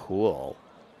so cool.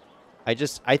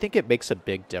 I think it makes a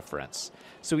big difference.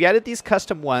 So we added these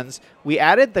custom ones. We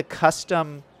added the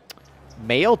custom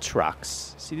mail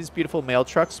trucks. See these beautiful mail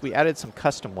trucks? We added some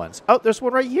custom ones. Oh, there's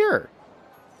one right here.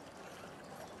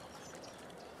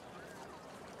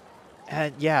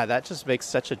 And yeah, that just makes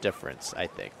such a difference, I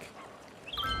think.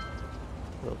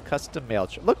 Little custom mail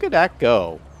truck. Look at that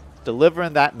go.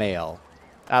 Delivering that mail.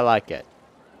 I like it.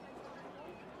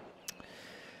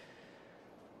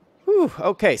 Whew,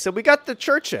 okay, so we got the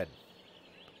church in.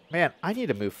 Man, I need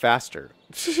to move faster.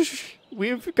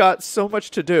 We've got so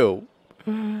much to do.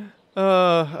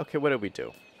 Okay, what did we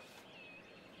do?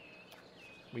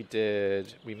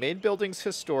 We made buildings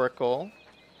historical.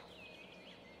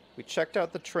 We checked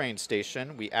out the train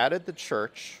station. We added the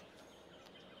church.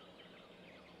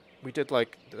 We did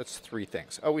that's 3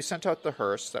 things. Oh, we sent out the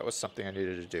hearse. That was something I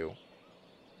needed to do.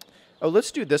 Oh,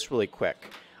 let's do this really quick.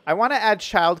 I want to add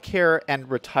childcare and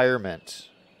retirement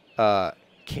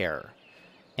care.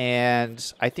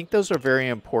 And I think those are very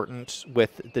important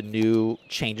with the new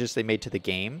changes they made to the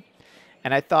game.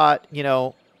 And I thought, you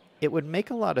know, it would make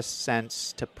a lot of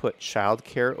sense to put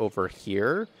childcare over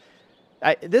here.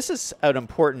 This is an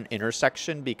important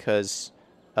intersection because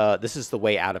this is the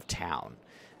way out of town.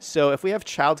 So if we have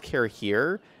childcare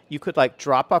here, you could like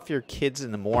drop off your kids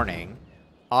in the morning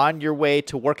on your way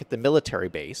to work at the military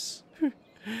base.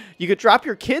 You could drop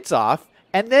your kids off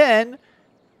and then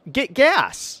get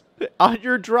gas on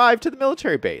your drive to the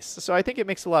military base. So I think it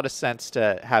makes a lot of sense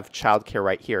to have childcare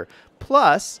right here.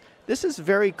 Plus, this is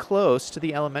very close to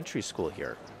the elementary school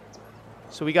here.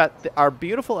 So we got our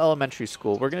beautiful elementary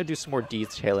school. We're going to do some more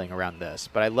detailing around this,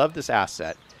 but I love this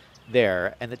asset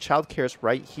there, and the childcare is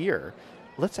right here.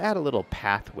 Let's add a little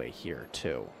pathway here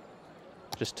too,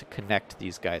 just to connect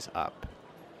these guys up.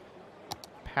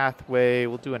 Pathway,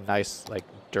 we'll do a nice like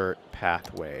dirt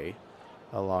pathway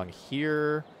along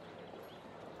here.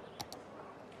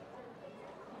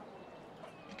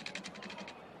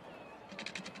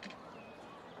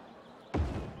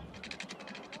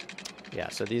 Yeah,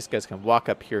 so these guys can walk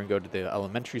up here and go to the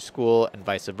elementary school and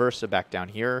vice versa back down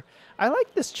here. I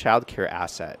like this childcare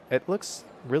asset. It looks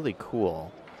really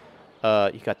cool.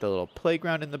 You got the little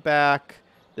playground in the back.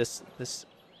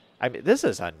 I mean, this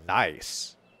is a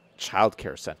nice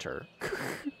childcare center.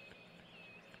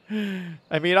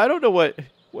 I mean, I don't know what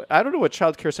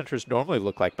childcare centers normally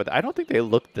look like, but I don't think they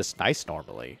look this nice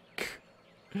normally.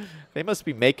 They must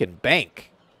be making bank.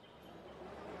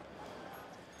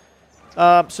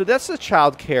 So that's the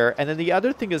childcare, and then the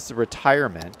other thing is the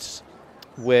retirement,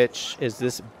 which is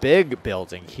this big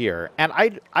building here. And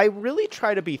I really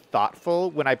try to be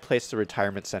thoughtful when I place the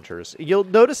retirement centers. You'll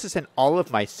notice this in all of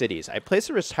my cities. I place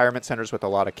the retirement centers with a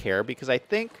lot of care because I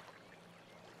think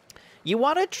you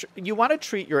want to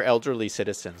treat your elderly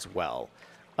citizens well.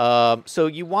 So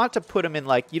you want to put them in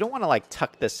like, you don't want to like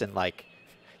tuck this in like,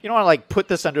 You don't want to like put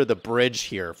this under the bridge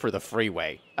here for the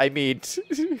freeway. I mean,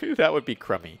 that would be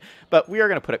crummy. But we are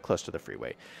going to put it close to the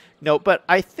freeway. No, but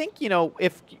I think, you know,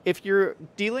 if you're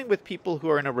dealing with people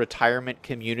who are in a retirement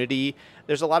community,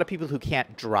 there's a lot of people who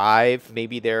can't drive.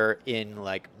 Maybe they're in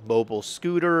like mobile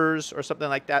scooters or something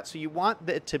like that. So you want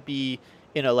it to be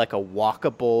in a like a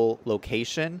walkable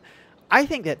location. I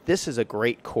think that this is a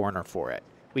great corner for it.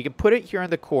 We can put it here in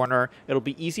the corner. It'll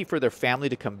be easy for their family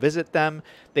to come visit them.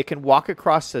 They can walk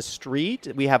across the street.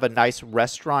 We have a nice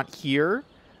restaurant here.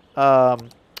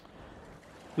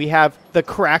 We have the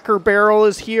Cracker Barrel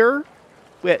is here.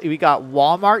 We got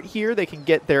Walmart here. They can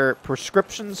get their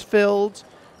prescriptions filled.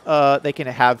 They can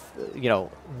have, you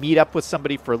know, meet up with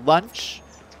somebody for lunch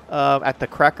at the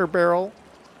Cracker Barrel.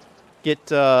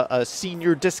 Get a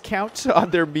senior discount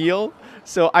on their meal.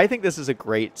 So I think this is a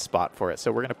great spot for it.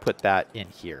 So we're going to put that in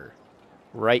here,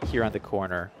 right here on the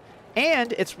corner.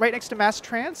 And it's right next to mass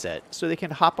transit, so they can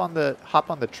hop on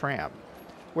the tram.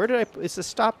 Where did is the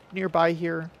stop nearby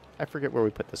here? I forget where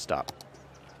we put the stop.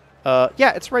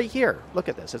 Yeah, it's right here. Look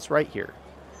at this. It's right here.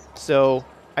 So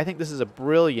I think this is a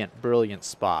brilliant, brilliant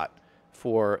spot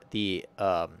for the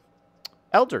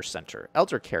elder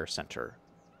care center.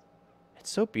 It's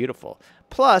so beautiful.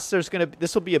 Plus,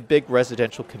 this will be a big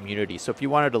residential community. So if you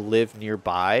wanted to live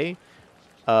nearby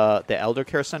the elder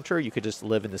care center, you could just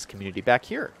live in this community back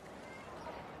here.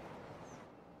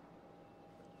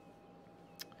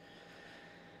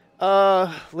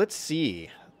 Let's see.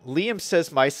 Liam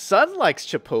says, my son likes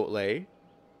Chipotle.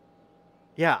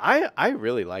 Yeah, I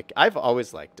really like it. I've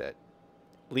always liked it.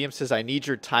 Liam says, I need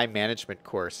your time management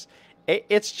course.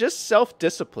 It's just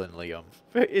self-discipline, Liam.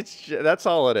 That's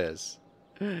all it is.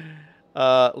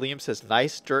 Liam says,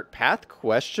 nice dirt path,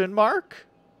 question mark?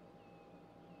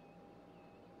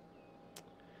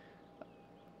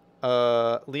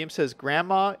 Liam says,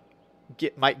 Grandma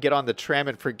might get on the tram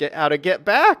and forget how to get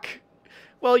back.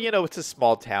 Well, you know, it's a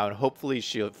small town. Hopefully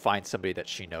she'll find somebody that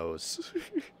she knows.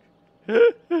 All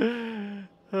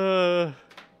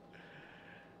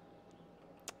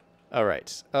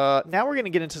right. Now we're going to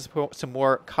get into some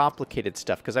more complicated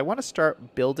stuff because I want to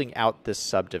start building out this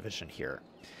subdivision here.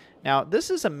 Now, this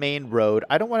is a main road.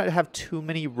 I don't want to have too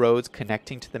many roads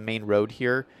connecting to the main road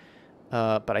here,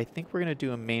 but I think we're going to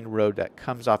do a main road that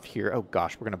comes off here. Oh,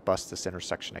 gosh, we're going to bust this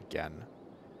intersection again.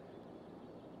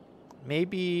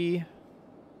 Maybe...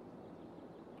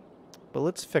 But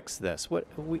let's fix this. What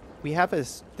we have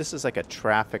is, this is like a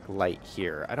traffic light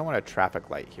here. I don't want a traffic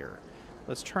light here.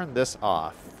 Let's turn this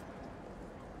off.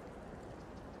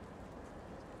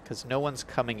 Because no one's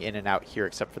coming in and out here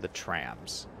except for the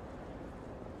trams.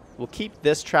 We'll keep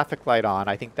this traffic light on.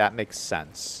 I think that makes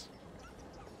sense.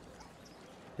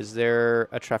 Is there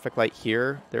a traffic light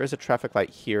here? There is a traffic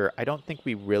light here. I don't think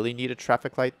we really need a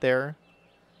traffic light there.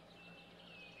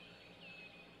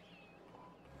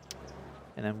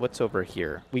 And then what's over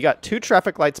here? We got 2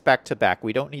 traffic lights back to back.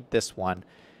 We don't need this one.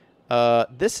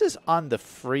 This is on the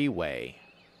freeway.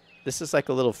 This is like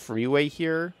a little freeway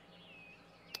here.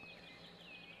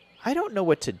 I don't know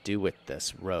what to do with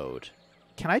this road.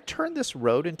 Can I turn this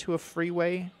road into a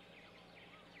freeway?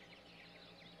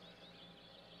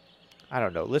 I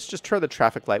don't know. Let's just turn the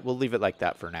traffic light. We'll leave it like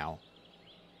that for now.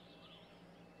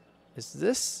 Is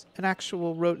this an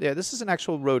actual road? Yeah, this is an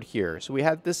actual road here. So we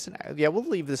have this. Yeah, we'll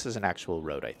leave this as an actual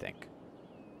road, I think.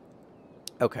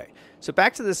 Okay, so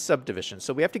back to this subdivision.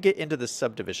 So we have to get into this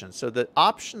subdivision. So the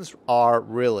options are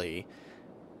really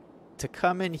to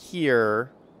come in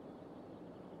here.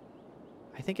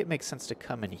 I think it makes sense to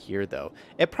come in here, though.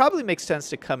 It probably makes sense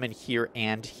to come in here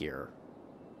and here.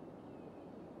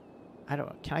 I don't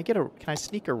know. Can I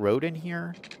sneak a road in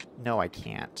here? No, I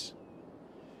can't.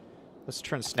 Let's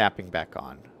turn snapping back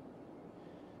on.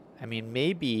 I mean,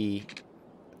 maybe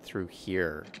through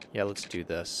here. Yeah, let's do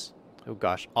this. Oh,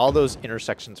 gosh. All those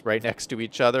intersections right next to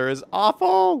each other is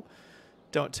awful.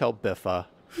 Don't tell Biffa.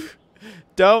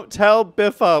 Don't tell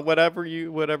Biffa whatever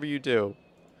you do.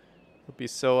 He'll be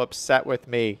so upset with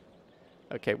me.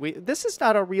 Okay, this is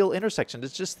not a real intersection.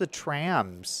 It's just the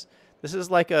trams. This is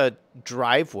like a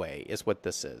driveway is what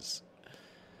this is.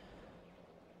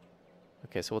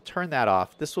 Okay, so we'll turn that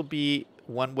off. This will be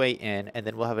one way in, and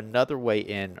then we'll have another way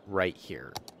in right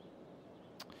here.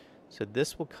 So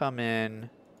this will come in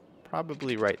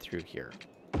probably right through here.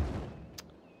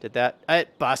 Did that?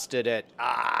 It busted it.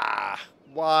 Ah,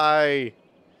 why?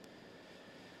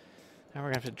 Now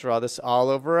we're going to have to draw this all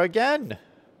over again.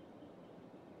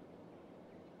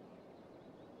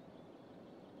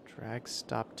 Drag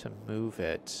stop to move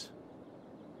it.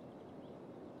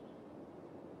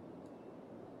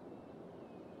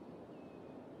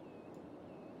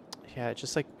 Yeah, it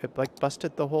just like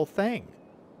busted the whole thing.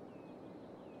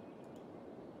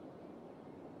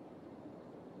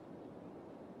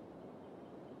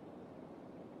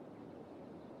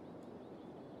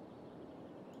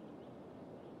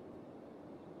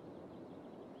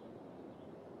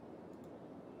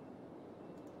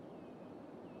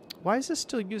 Why is this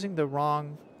still using the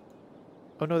wrong...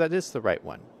 Oh, no, that is the right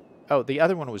one. Oh, the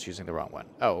other one was using the wrong one.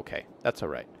 Oh, okay. That's all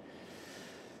right.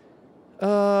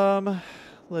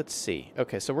 Let's see.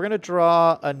 Okay, so we're going to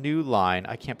draw a new line.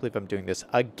 I can't believe I'm doing this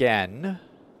again,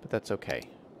 but that's okay.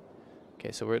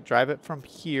 Okay, so we're going to drive it from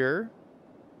here,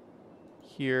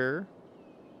 here,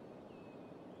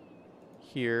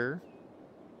 here,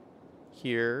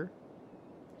 here,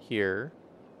 here,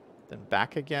 then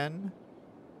back again,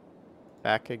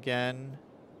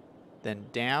 then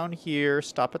down here,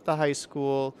 stop at the high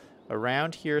school,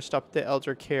 around here, stop at the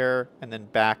elder care, and then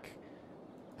back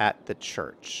at the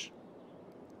church.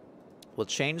 We'll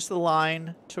change the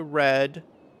line to red,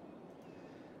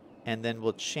 and then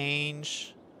we'll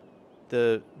change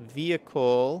the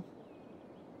vehicle,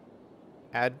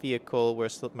 add vehicle,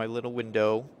 where's my little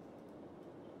window?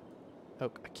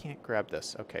 Oh, I can't grab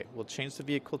this. Okay, we'll change the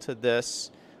vehicle to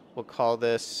this. We'll call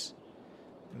this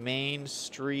Main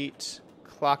Street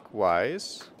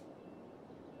Clockwise.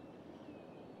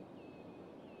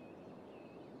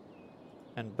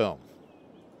 And boom.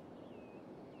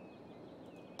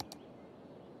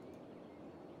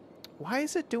 Why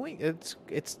is it doing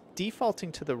it's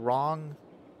defaulting to the wrong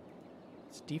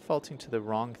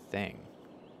thing.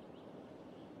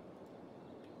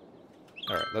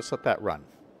 All right, let's let that run.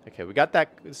 Okay, we got that.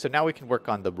 So now we can work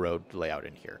on the road layout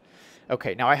in here.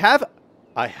 Okay, now I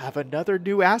have another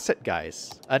new asset,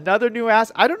 guys. Another new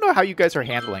asset. I don't know how you guys are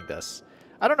handling this.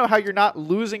 I don't know how you're not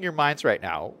losing your minds right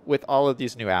now with all of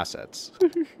these new assets.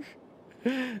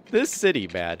 This city,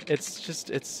 man, it's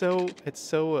so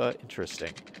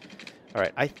interesting. All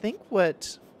right, I think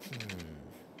what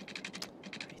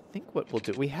we'll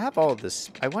do, we have all of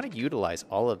this. I want to utilize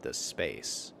all of this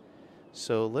space.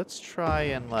 So let's try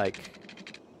and like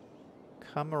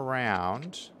come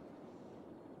around.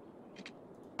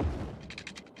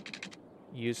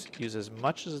 Use as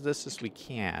much of this as we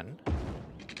can.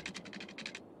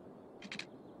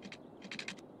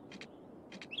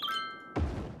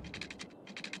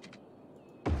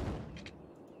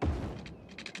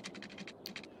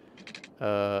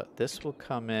 This will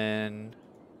come in.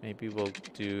 Maybe we'll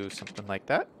do something like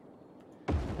that.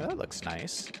 Yeah, that looks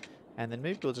nice. And then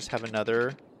maybe we'll just have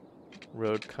another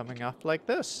road coming off like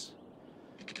this.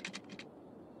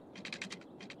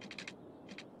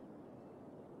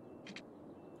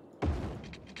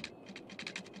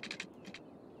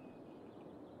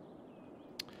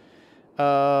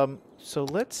 So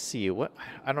let's see what,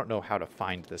 I don't know how to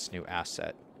find this new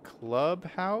asset.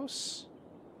 Clubhouse,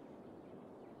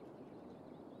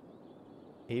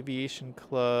 Aviation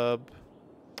Club.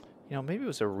 You know, maybe it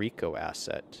was a Rico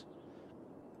asset.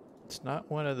 It's not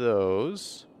one of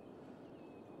those.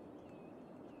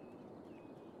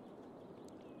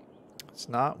 It's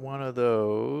not one of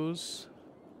those.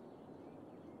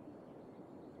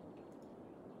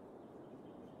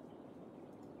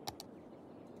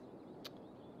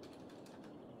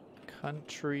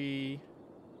 Country.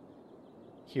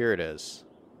 Here it is.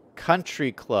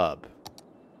 Country Club.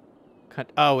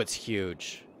 Oh, it's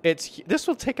huge. This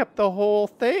will take up the whole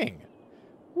thing.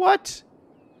 What?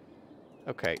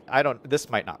 Okay, this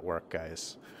might not work,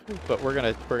 guys. But we're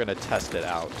gonna test it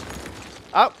out.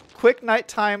 Oh, quick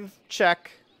nighttime check.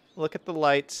 Look at the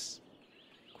lights.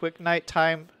 Quick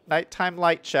nighttime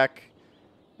light check.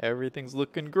 Everything's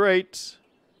looking great.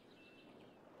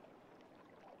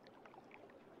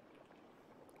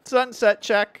 Sunset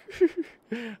check.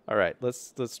 All right,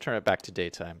 let's turn it back to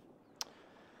daytime.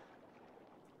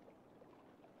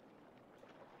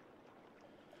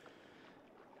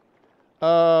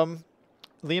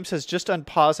 Liam says just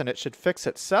unpause and it should fix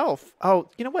itself. Oh,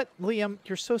 you know what, Liam,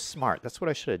 you're so smart. That's what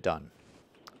I should have done.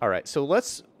 All right, so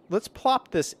let's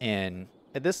plop this in.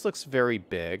 This looks very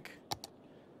big.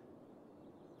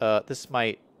 This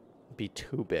might be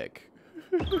too big.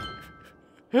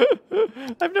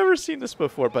 I've never seen this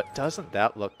before, but doesn't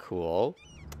that look cool?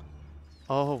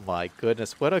 Oh my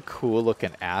goodness, what a cool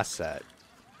looking asset.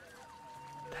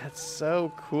 That's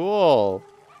so cool.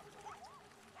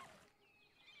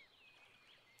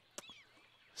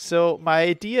 So my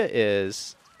idea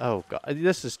is, oh god,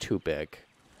 this is too big.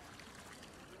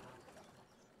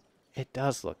 It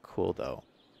does look cool though.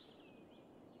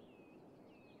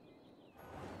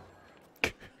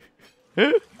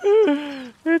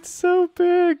 It's so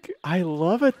big. I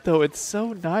love it though. It's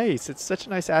so nice. It's such a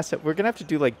nice asset. We're gonna have to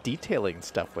do like detailing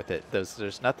stuff with it.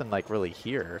 There's nothing like really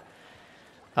here.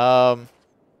 You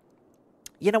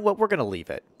know what? We're gonna leave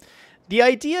it. The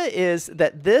idea is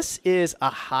that this is a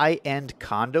high-end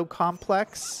condo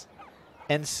complex,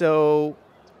 and so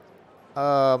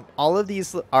all of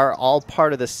these are all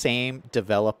part of the same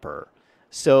developer.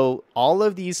 So all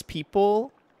of these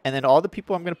people And then all the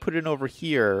people I'm going to put in over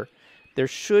here, there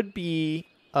should be,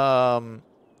 like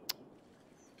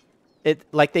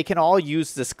they can all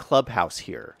use this clubhouse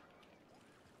here.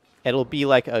 It'll be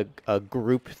like a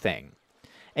group thing.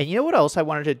 And you know what else I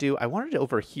wanted to do? I wanted to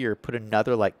over here put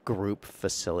another like group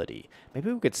facility.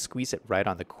 Maybe we could squeeze it right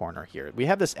on the corner here. We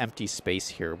have this empty space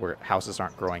here where houses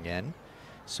aren't growing in.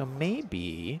 So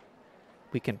maybe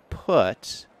we can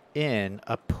put in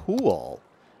a pool.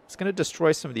 It's going to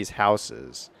destroy some of these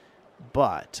houses,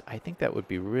 but I think that would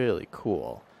be really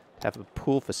cool to have a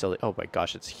pool facility. Oh my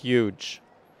gosh, it's huge.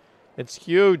 It's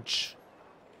huge.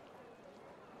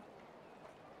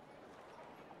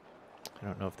 I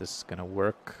don't know if this is going to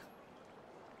work.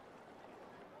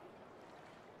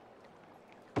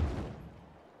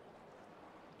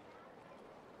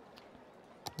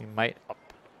 We might...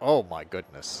 Oh my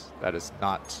goodness. That is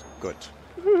not good.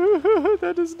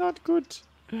 That is not good.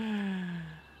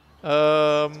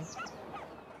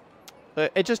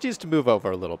 It just needs to move over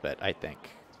a little bit, I think,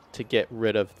 to get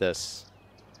rid of this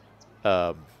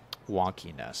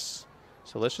wonkiness.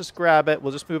 So let's just grab it.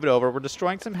 We'll just move it over. We're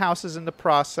destroying some houses in the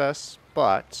process,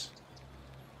 but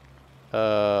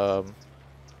it'll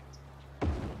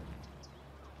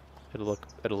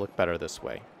look better this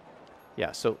way.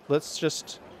 Yeah, so let's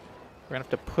just, we're gonna have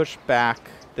to push back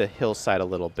the hillside a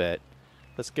little bit.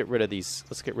 Let's get rid of these,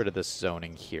 let's get rid of this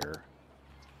zoning here.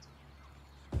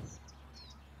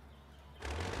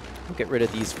 We'll get rid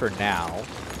of these for now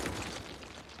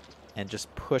and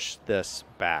just push this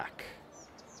back.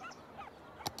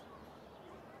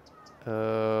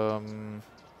 Can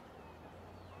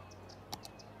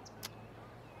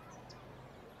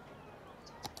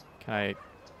I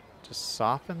just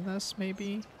soften this,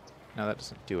 maybe? No, that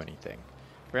doesn't do anything.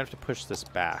 We're gonna have to push this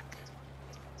back.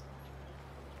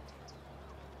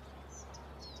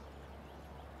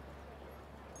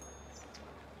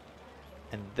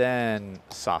 And then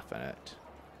soften it.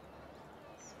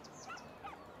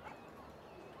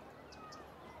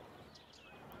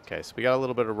 Okay, so we got a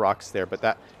little bit of rocks there, but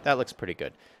that looks pretty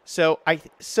good. So I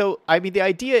mean, the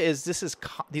idea is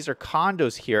these are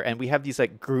condos here, and we have these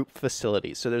like group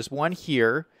facilities. So there's one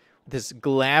here, this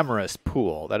glamorous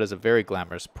pool. That is a very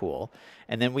glamorous pool.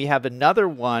 And then we have another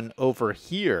one over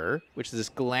here, which is this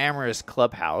glamorous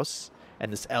clubhouse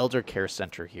and this elder care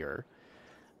center here.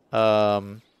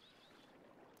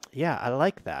 Yeah, I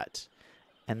like that.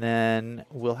 And then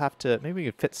we'll have to, maybe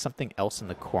we could fit something else in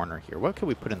the corner here. What could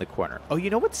we put in the corner? Oh, you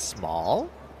know what's small?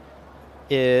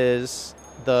 Is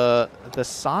the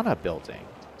sauna building.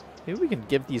 Maybe we can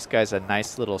give these guys a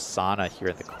nice little sauna here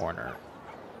in the corner.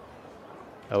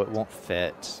 Oh, it won't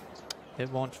fit. It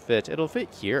won't fit. It'll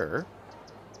fit here.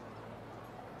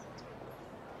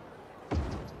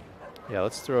 Yeah,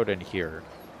 let's throw it in here.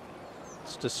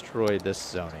 Let's destroy this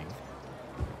zoning.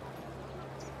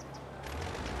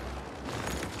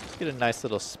 Get a nice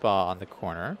little spa on the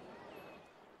corner.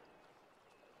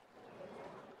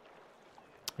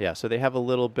 Yeah, so they have a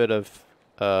little bit of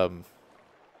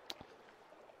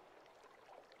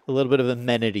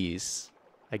amenities,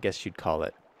 I guess you'd call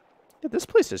it. Yeah, this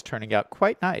place is turning out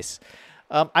quite nice.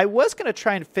 I was going to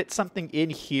try and fit something in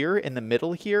here in the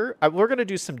middle here. We're going to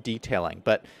do some detailing,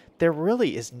 but there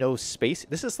really is no space.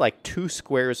 This is like 2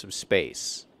 squares of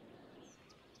space.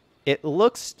 It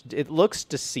looks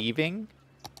deceiving.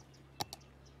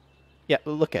 Yeah,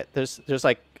 look at there's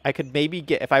like I could maybe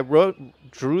get, if I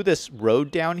drew this road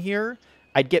down here,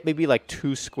 I'd get maybe like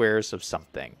 2 squares of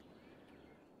something.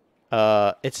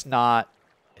 It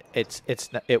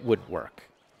wouldn't work.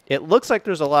 It looks like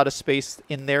there's a lot of space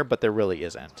in there, but there really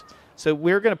isn't. So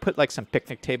we're going to put like some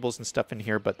picnic tables and stuff in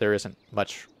here, but there isn't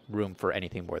much room for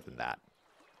anything more than that.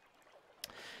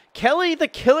 Kelly the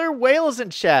Killer Whale is in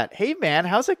chat. Hey man,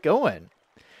 how's it going?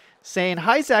 Saying,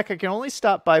 hi Zach, I can only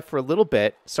stop by for a little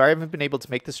bit. Sorry I haven't been able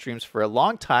to make the streams for a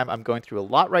long time. I'm going through a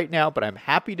lot right now, but I'm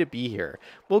happy to be here.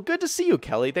 Well, good to see you,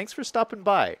 Kelly. Thanks for stopping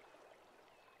by.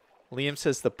 Liam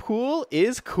says, the pool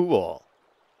is cool.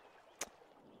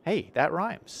 Hey, that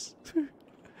rhymes.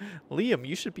 Liam,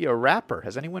 you should be a rapper.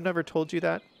 Has anyone ever told you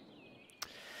that?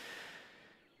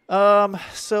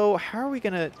 So how are we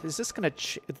gonna, is this gonna,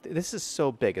 this is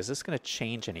so big. Is this gonna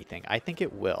change anything? I think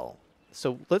it will.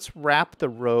 So let's wrap the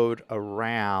road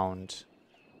around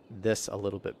this a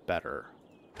little bit better.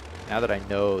 Now that I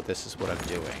know this is what I'm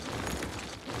doing.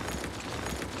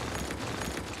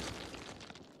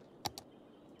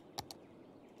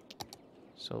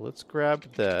 So let's grab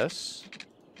this.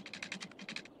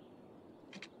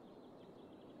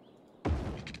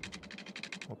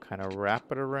 We'll kind of wrap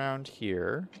it around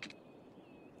here.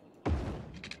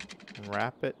 And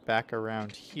wrap it back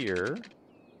around here.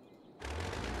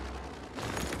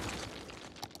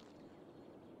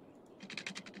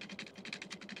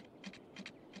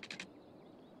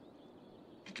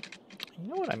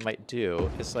 know what I might do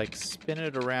is like spin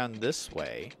it around this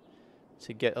way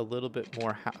to get a little bit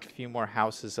more, a few more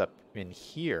houses up in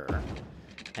here,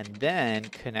 and then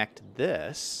connect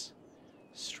this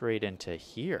straight into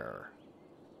here.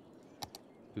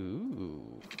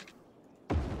 Ooh.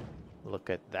 Look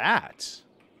at that.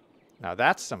 Now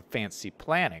that's some fancy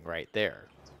planning right there.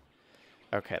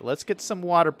 Okay, let's get some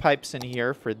water pipes in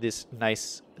here for this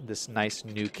nice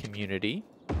new community.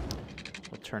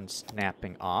 We'll turn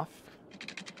snapping off.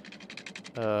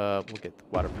 We'll get the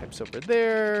water pipes over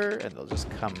there, and they'll just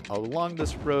come along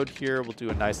this road here. We'll do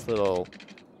a nice little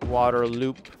water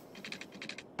loop.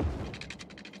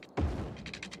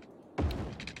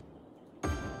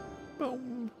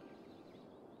 Boom.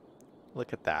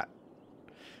 Look at that.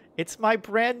 It's my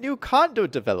brand new condo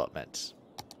development.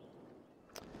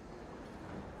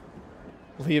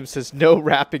 Liam says, no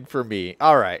rapping for me.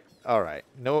 All right. All right.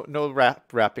 No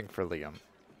rapping for Liam.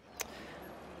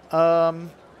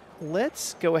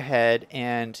 Let's go ahead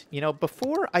and, you know,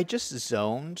 before I just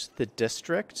zoned the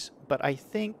district, but I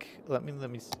think, let me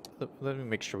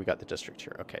make sure we got the district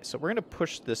here. Okay, so we're going to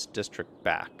push this district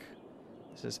back.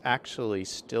 This is actually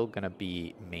still going to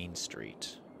be Main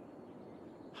Street.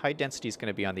 High density is going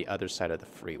to be on the other side of the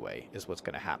freeway, is what's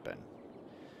going to happen.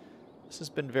 This has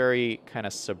been very kind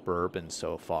of suburban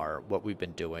so far, what we've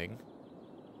been doing.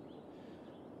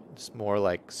 It's more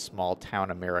like small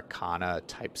town Americana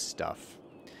type stuff.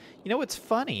 You know, what's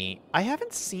funny, I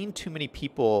haven't seen too many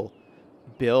people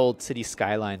build city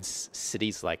skylines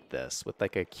cities like this with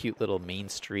like a cute little main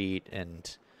street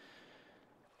and,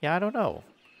 yeah, I don't know.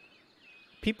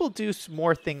 People do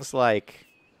more things like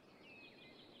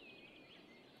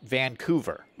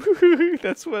Vancouver.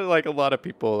 That's what like a lot of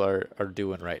people are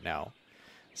doing right now.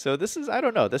 So this is, I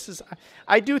don't know, this is,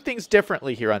 I do things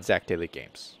differently here on Zach Daily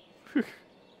Games.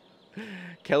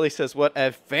 Kelly says, what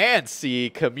a fancy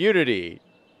community.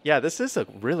 Yeah, this is a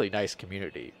really nice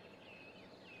community.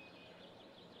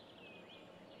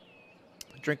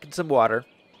 Drinking some water.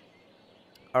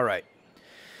 All right.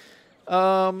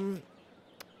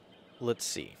 Let's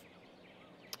see.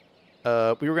 We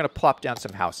were going to plop down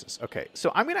some houses. Okay,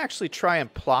 so I'm going to actually try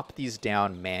and plop these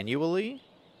down manually.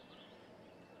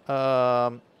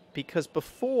 Because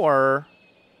before,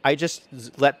 I just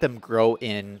let them grow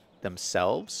in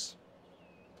themselves.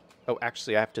 Oh,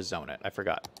 actually, I have to zone it. I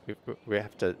forgot. We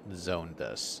have to zone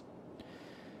this.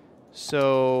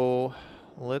 So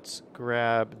let's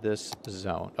grab this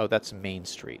zone. Oh, that's Main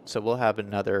Street. So we'll have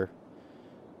another...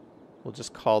 We'll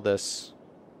just call this...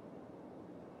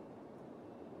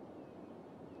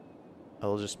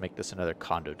 I'll just make this another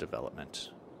condo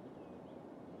development.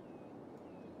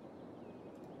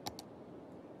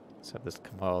 Let's have this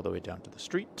come all the way down to the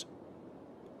street.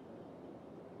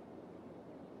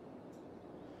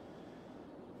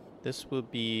 This will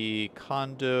be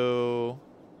condo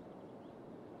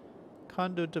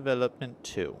development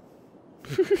 2.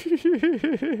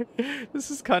 This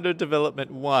is condo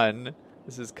development 1.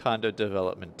 This is condo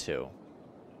development 2.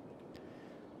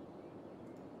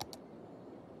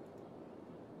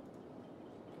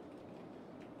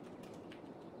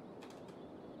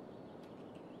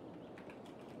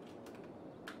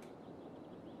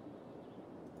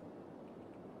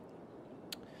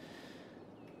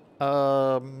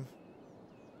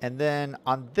 And then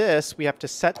on this, we have to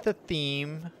set the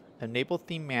theme, enable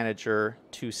theme manager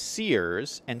to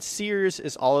Sears, and Sears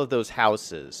is all of those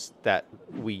houses that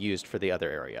we used for the other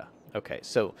area. Okay,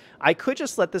 so I could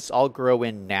just let this all grow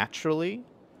in naturally.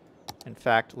 In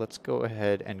fact, let's go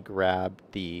ahead and grab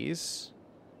these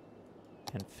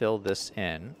and fill this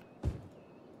in.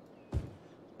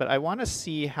 But I want to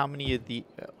see how many of the,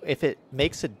 if it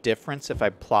makes a difference if I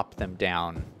plop them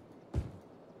down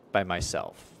by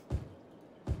myself.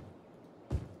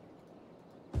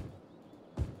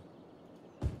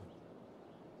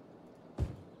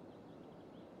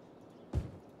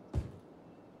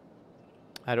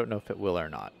 I don't know if it will or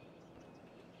not.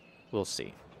 We'll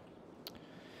see.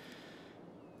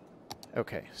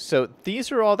 Okay, so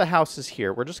these are all the houses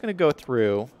here. We're just going to go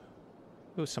through.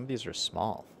 Ooh, some of these are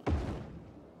small.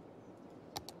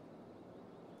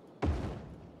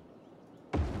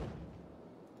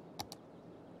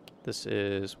 This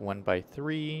is 1 by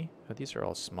 3. Oh, these are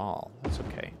all small. That's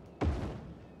okay.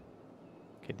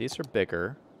 Okay, these are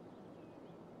bigger.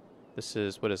 This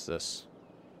is, what is this?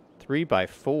 3 by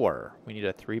 4. We need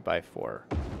a 3 by 4.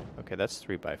 Okay, that's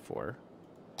 3 by 4.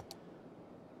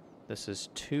 This is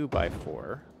 2 by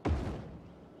 4.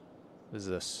 What is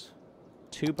this?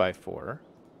 2 by 4.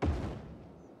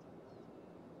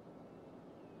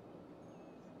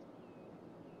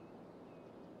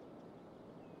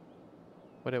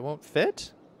 But it won't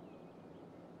fit?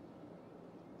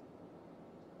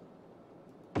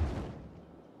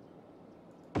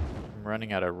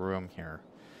 running out of room here.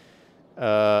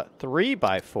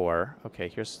 3x4. Okay,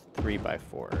 here's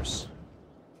 3x4s.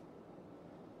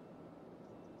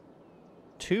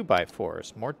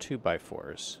 2x4s. More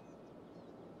 2x4s.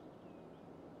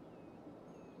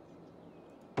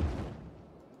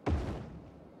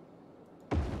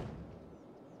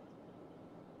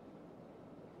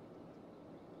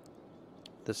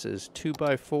 This is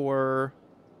 2x4.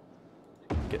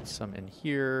 Get some in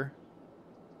here.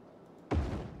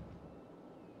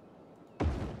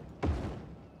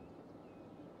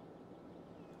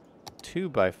 Two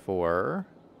by four.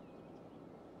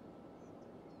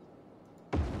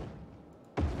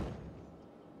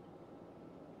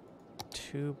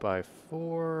 Two by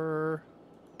four.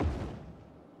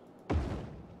 It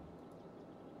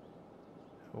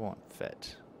won't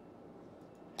fit.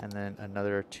 And then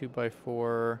another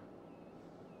 2x4.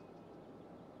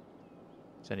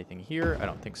 Is anything here? I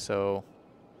don't think so.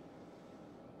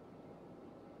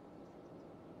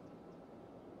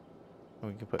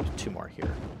 We can put 2 more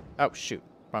here. Oh, shoot.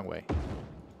 Wrong way.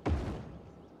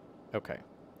 Okay.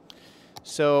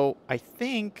 So I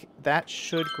think that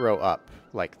should grow up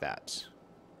like that.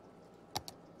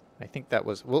 I think that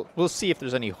was... We'll see if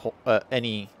there's any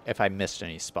if I missed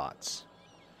any spots.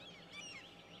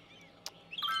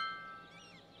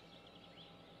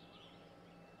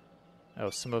 Oh,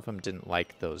 some of them didn't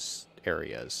like those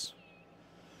areas.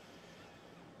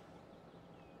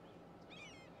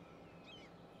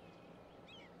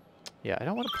 Yeah, I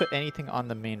don't want to put anything on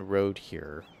the main road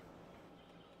here.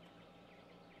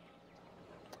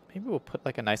 Maybe we'll put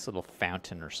like a nice little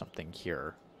fountain or something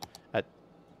here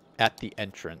at the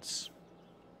entrance.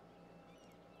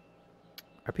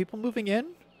 Are people moving in?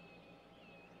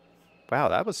 Wow,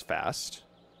 that was fast.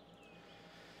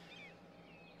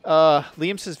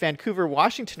 Liam says Vancouver,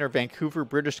 Washington, or Vancouver,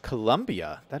 British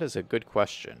Columbia? That is a good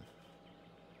question.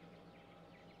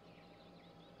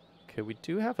 Okay, we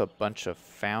do have a bunch of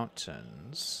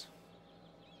fountains.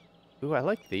 Ooh, I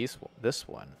like this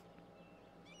one.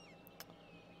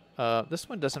 This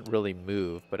one doesn't really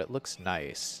move, but it looks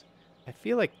nice. I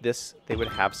feel like they would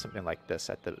have something like this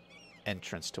at the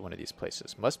entrance to one of these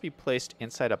places. Must be placed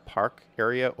inside a park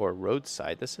area or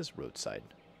roadside. This is roadside.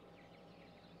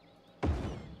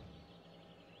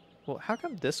 Well, how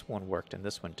come this one worked and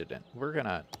this one didn't? We're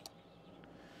gonna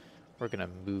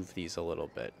move these a little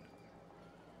bit.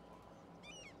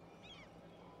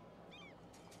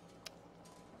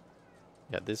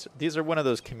 Yeah, these are one of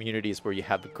those communities where you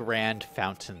have grand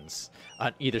fountains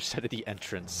on either side of the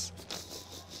entrance.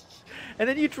 And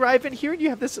then you drive in here and you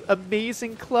have this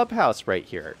amazing clubhouse right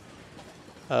here.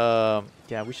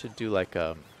 Yeah, we should do like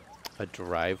a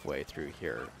driveway through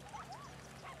here.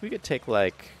 We could take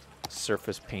like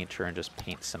surface painter and just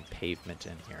paint some pavement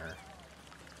in here.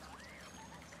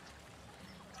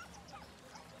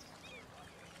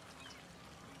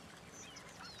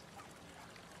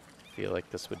 I feel like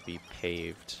this would be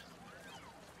paved.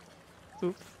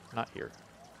 Oof, not here.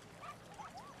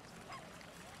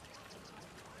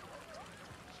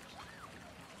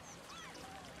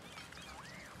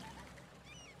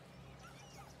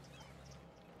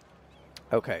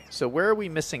 Okay, so where are we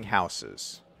missing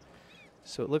houses?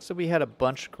 So it looks like we had a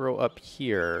bunch grow up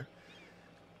here.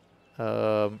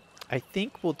 I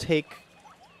think we'll take...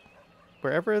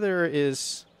 Wherever there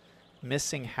is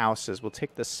missing houses, we'll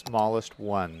take the smallest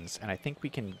ones, and I think we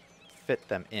can fit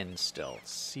them in still.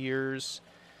 Sears.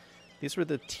 These were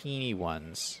the teeny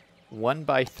ones.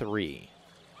 1x3.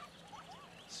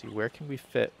 Let's see, where can we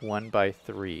fit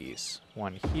 1x3s?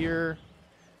 One here.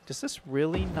 Does this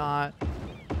really not...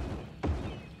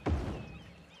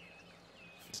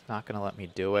 It's not going to let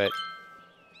me do it.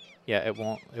 Yeah, it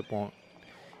won't.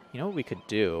 You know what we could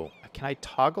do? Can I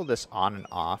toggle this on and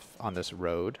off on this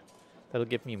road? That'll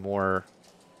give me more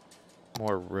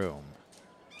room.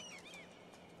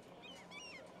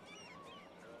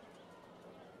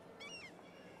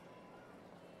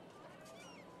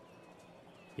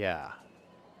 Yeah.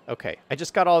 Okay, I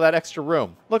just got all that extra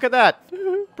room. Look at that.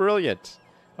 Brilliant.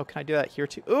 Oh, can I do that here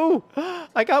too? Ooh,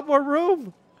 I got more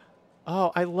room.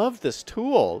 Oh, I love this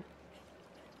tool.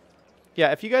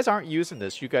 Yeah, if you guys aren't using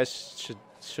this, you guys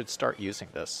should start using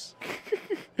this.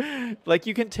 Like,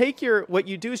 you can take what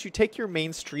you do is you take your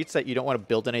main streets that you don't want to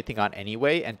build anything on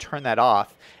anyway and turn that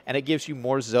off, and it gives you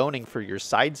more zoning for your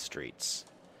side streets.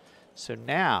 So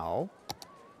now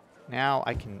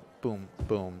I can boom,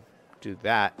 boom, do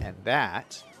that, and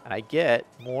I get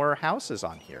more houses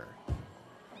on here.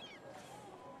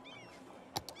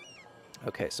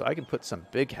 Okay, so I can put some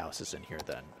big houses in here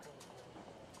then.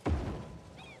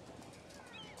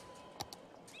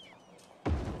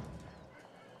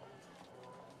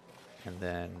 And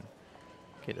then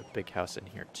Get a big house in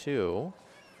here too.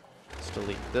 Let's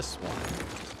delete this one.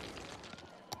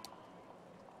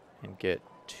 And get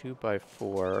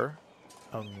 2x4.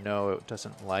 Oh no, it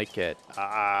doesn't like it.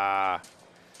 Ah!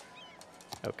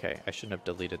 Okay, I shouldn't have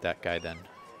deleted that guy then.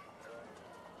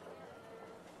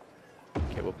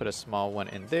 Okay, we'll put a small one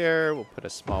in there. We'll put a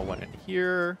small one in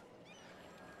here.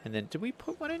 And then, did we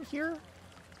put one in here?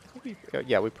 Maybe,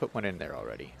 yeah, we put one in there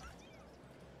already.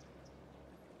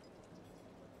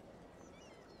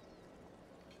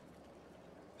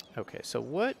 Okay, so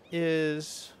what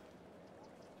is...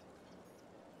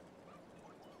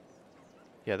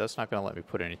 Yeah, that's not going to let me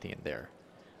put anything in there.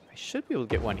 I should be able to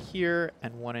get one here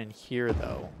and one in here,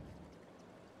 though.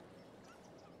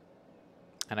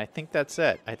 And I think that's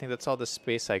it. I think that's all the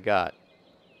space I got.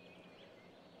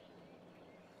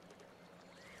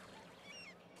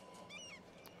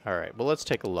 All right, well, let's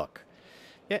take a look.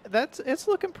 Yeah, it's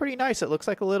looking pretty nice. It looks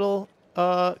like a little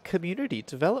community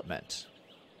development.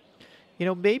 You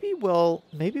know, maybe we'll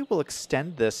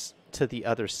extend this to the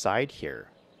other side here.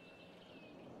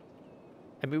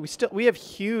 I mean, we have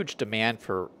huge demand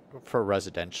for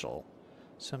residential.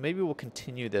 So maybe we'll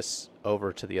continue this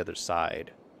over to the other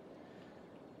side.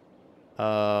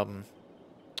 I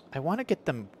want to get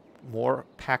them more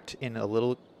packed in a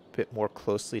little bit more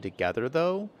closely together,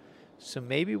 though. So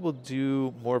maybe we'll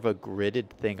do more of a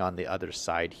gridded thing on the other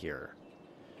side here.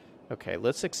 Okay,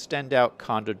 let's extend out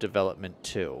condo development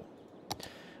too.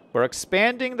 We're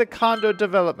expanding the condo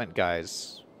development,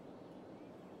 guys.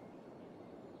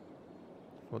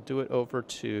 We'll do it over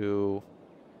to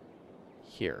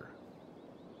here.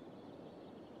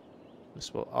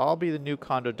 This will all be the new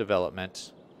condo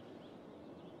development.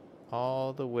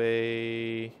 All the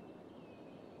way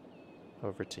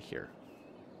over to here.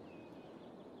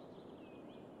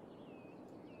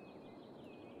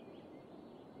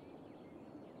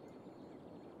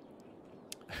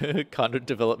 Condo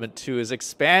development 2 is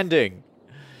expanding.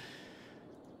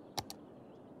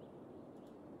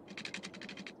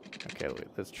 Okay,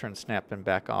 let's turn snapping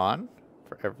back on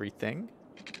for everything.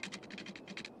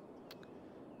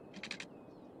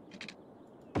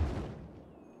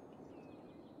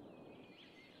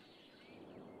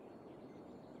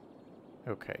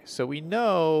 Okay, so we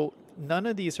know none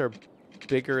of these are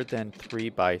bigger than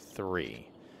 3x3.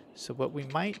 So what we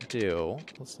might do,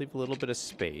 let's leave a little bit of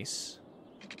space.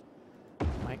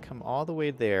 Might come all the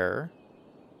way there.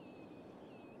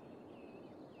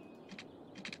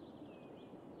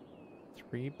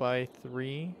 Three by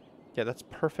 3. Yeah, that's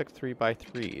perfect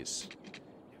 3x3s.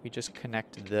 If we just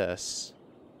connect this.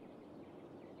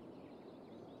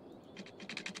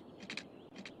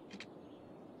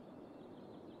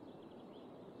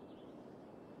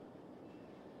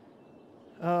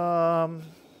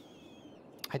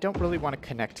 I don't really want to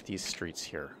connect these streets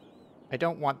here. I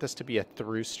don't want this to be a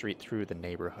through street through the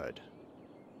neighborhood.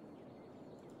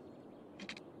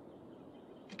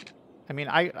 I mean,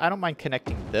 I don't mind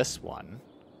connecting this one,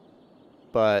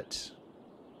 but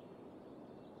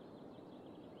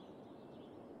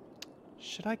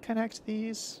should I connect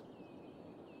these?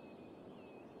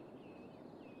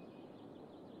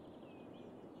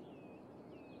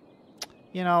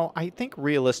 You know, I think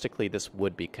realistically this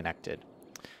would be connected.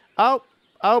 Oh,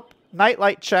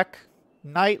 nightlight check.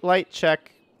 Nightlight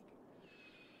check.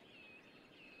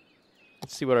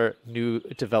 Let's see what our new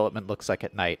development looks like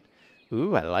at night.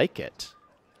 Ooh, I like it.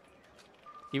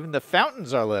 Even the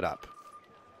fountains are lit up.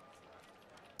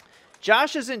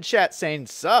 Josh is in chat saying,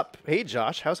 sup. Hey,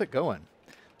 Josh, how's it going?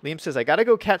 Liam says, I gotta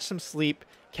go catch some sleep.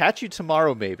 Catch you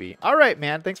tomorrow, maybe. All right,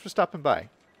 man. Thanks for stopping by.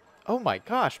 Oh, my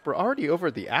gosh. We're already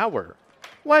over the hour.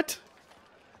 What?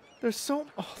 There's so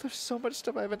much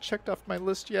stuff I haven't checked off my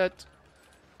list yet.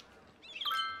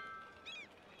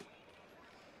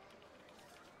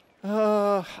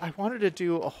 I wanted to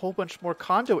do a whole bunch more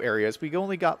condo areas. We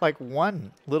only got like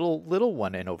one little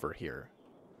one in over here.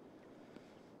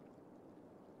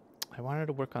 I wanted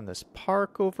to work on this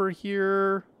park over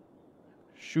here.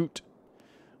 Shoot.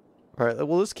 All right,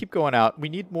 well, let's keep going out. We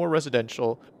need more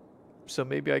residential, so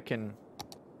maybe I can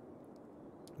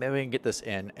get this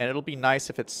in, and it'll be nice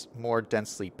if it's more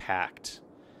densely packed.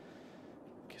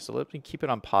 Okay, so let me keep it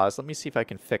on pause. Let me see if I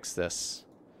can fix this.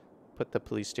 Put the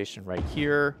police station right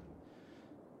here.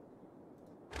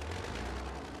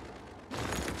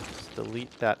 Let's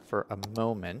delete that for a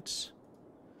moment.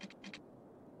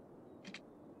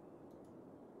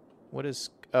 What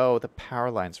is... Oh, the power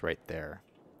line's right there.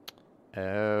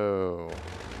 Oh.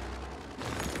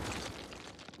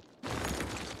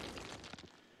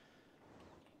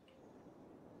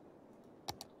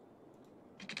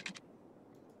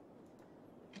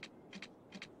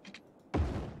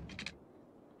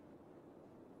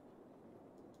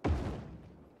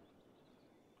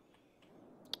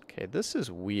 Okay, this is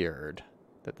weird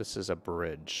that this is a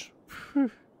bridge.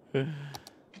 Okay,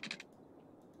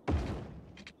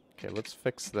 let's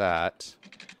fix that.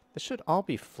 This should all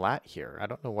be flat here. I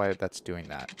don't know why that's doing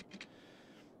that.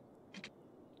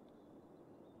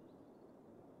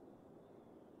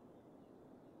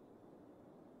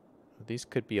 These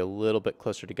could be a little bit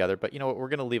closer together, but you know what? We're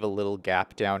going to leave a little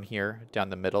gap down here, down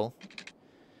the middle.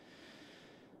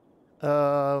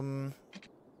 And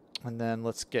then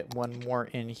let's get one more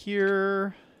in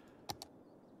here.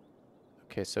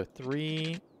 Okay, so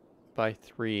 3 by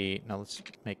 3. Now let's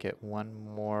make it one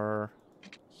more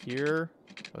here.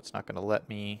 Oh, it's not going to let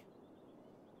me.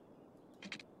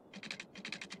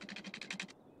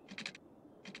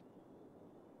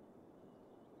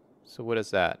 So what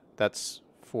is that? That's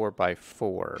 4 by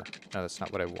 4. No, that's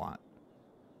not what I want.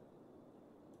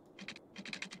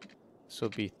 So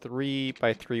it'll be 3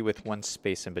 by 3 with one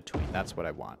space in between. That's what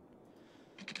I want.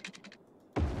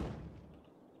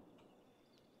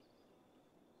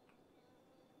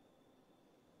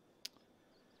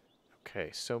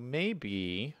 Okay, so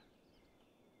maybe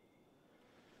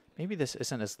this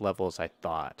isn't as level as I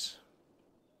thought.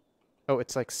 Oh,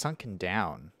 it's like sunken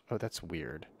down. Oh, that's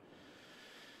weird.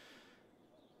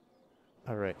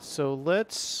 All right, so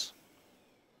let's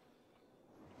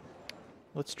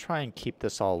try and keep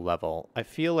this all level. I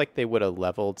feel like they would have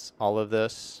leveled all of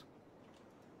this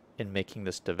in making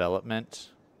this development.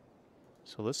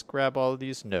 So let's grab all of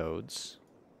these nodes.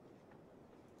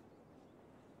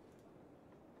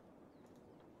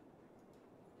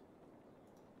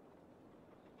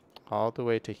 All the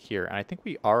way to here. And I think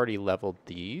we already leveled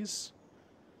these.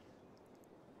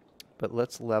 But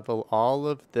let's level all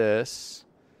of this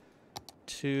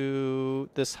to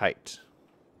this height.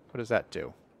 What does that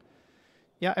do?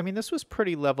 Yeah, I mean, this was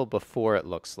pretty level before, it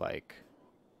looks like.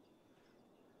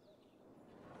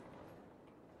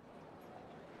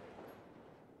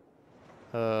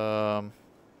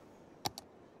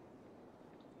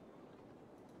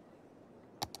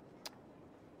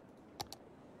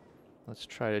 Let's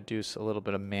try to do a little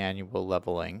bit of manual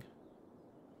leveling.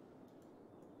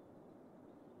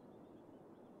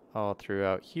 All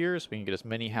throughout here so we can get as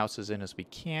many houses in as we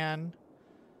can.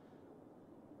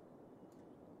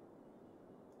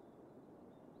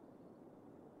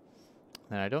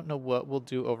 And I don't know what we'll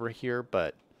do over here,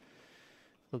 but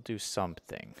we'll do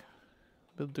something.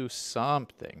 We'll do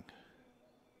something.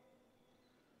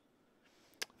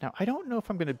 Now, I don't know if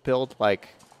I'm going to build, like,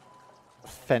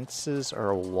 fences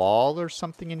or a wall or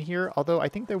something in here, although I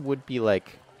think there would be,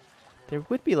 like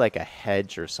a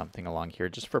hedge or something along here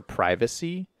just for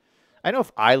privacy. I know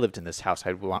if I lived in this house,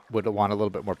 I would want a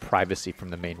little bit more privacy from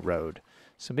the main road.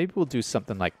 So maybe we'll do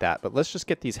something like that. But let's just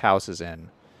get these houses in.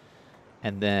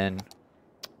 And then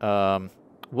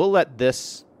we'll let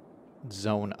this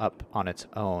zone up on its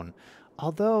own.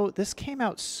 Although this came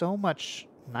out so much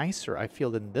nicer, I feel,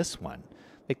 than this one.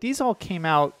 Like, these all came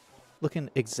out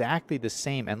looking exactly the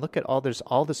same. And look at there's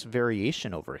all this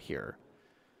variation over here.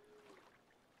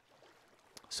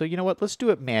 So you know what? Let's do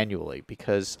it manually,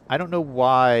 because I don't know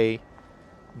why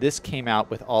this came out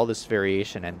with all this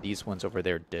variation and these ones over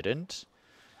there didn't.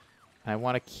 And I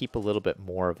want to keep a little bit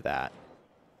more of that.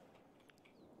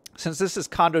 Since this is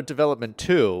Condo Development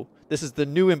 2, this is the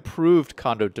new improved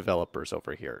condo developers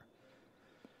over here.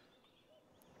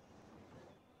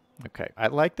 Okay, I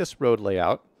like this road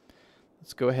layout.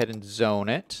 Let's go ahead and zone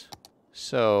it.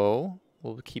 So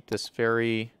we'll keep this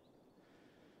very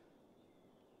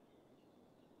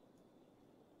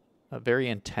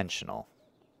intentional.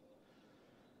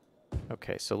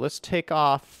 Okay, so let's take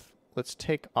off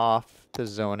the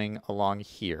zoning along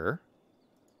here.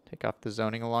 Take off the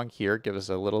zoning along here, give us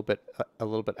a little bit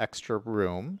extra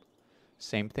room.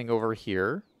 Same thing over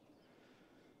here.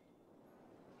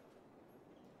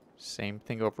 Same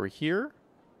thing over here.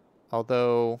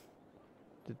 Although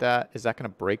is that going to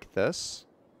break this?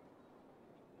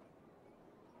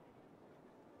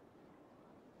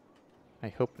 I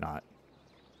hope not.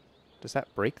 Does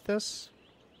that break this?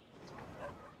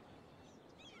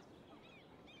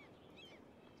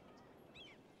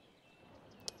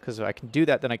 Because if I can do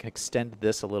that, then I can extend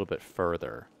this a little bit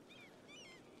further.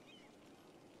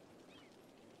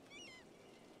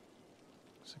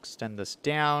 Let's extend this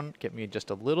down, get me just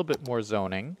a little bit more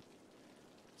zoning.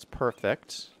 It's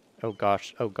perfect. Oh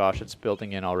gosh, it's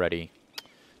building in already.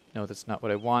 No, that's not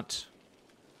what I want.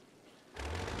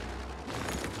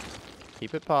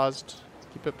 Keep it paused.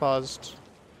 Keep it paused.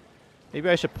 Maybe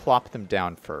I should plop them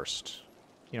down first.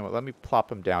 You know what, let me plop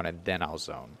them down and then I'll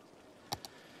zone.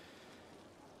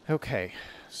 Okay,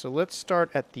 so let's start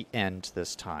at the end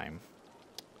this time.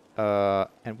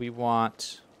 And we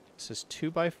want, this is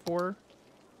 2 by 4.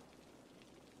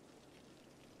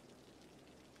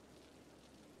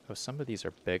 Oh, some of these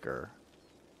are bigger.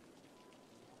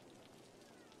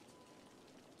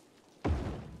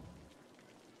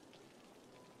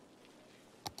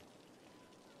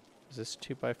 Is this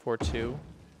 2x4 too?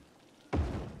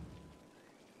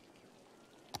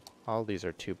 All these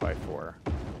are 2x4.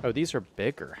 Oh, these are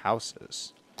bigger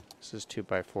houses. This is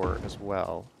 2x4 as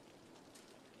well.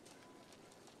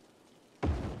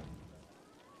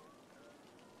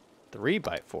 Three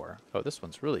by 4. Oh, this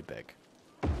one's really big.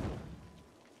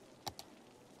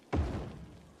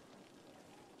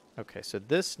 Okay, so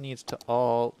this needs to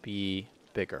all be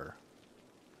bigger.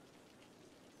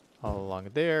 All along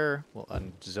there, we'll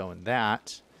unzone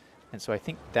that. And so I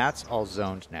think that's all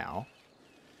zoned now.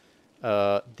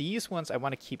 These ones I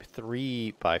want to keep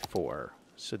 3 by 4.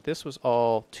 So this was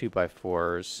all 2 by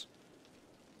 4s,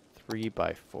 3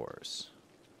 by 4s.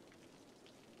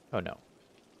 Oh no,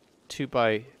 2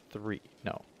 by 3.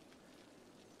 No,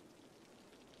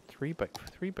 3 by.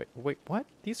 Wait, what?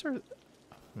 These are.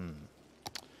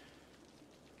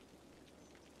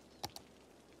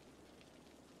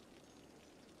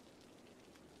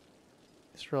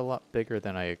 These are a lot bigger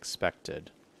than I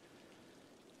expected.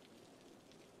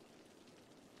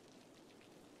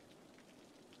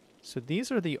 So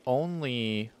these are the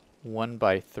only 1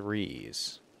 by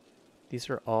 3s. These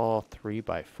are all 3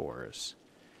 by 4s.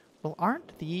 Well,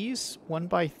 aren't these 1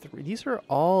 by 3? These are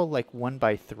all like 1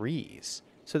 by 3s.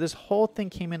 So this whole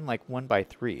thing came in like 1 by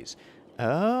 3s.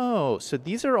 Oh, so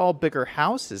these are all bigger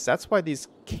houses. That's why these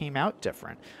came out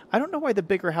different. I don't know why the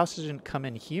bigger houses didn't come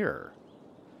in here.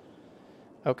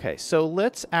 Okay, so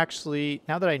let's actually,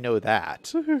 now that I know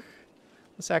that,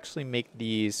 let's actually make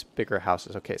these bigger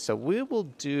houses. Okay, so we will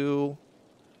do...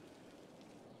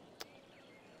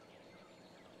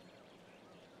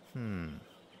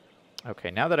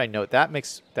 Okay, now that I know, that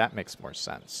makes more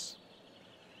sense.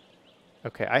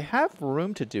 Okay, I have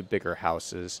room to do bigger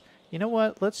houses. You know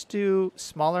what? Let's do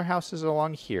smaller houses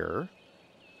along here.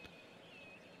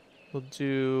 We'll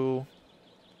do...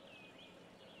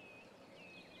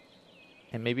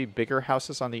 And maybe bigger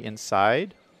houses on the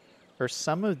inside? Or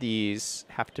some of these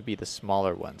have to be the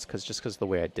smaller ones, just because of the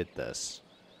way I did this.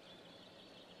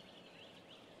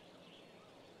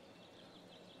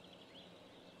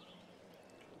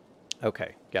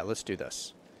 Okay, yeah, let's do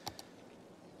this.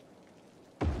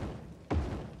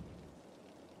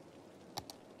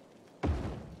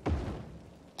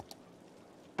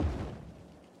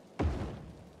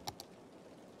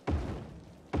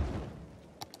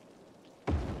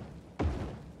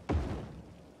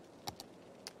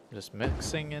 Just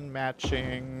mixing and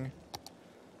matching.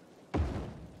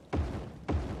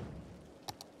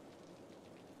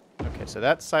 Okay, so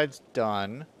that side's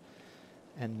done.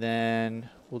 And then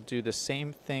we'll do the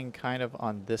same thing kind of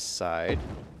on this side.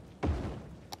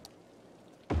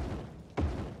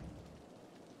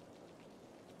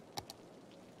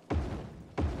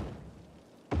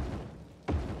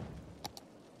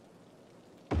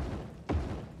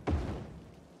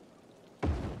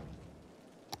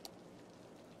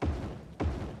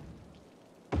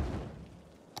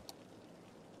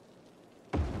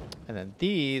 And then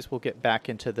these will get back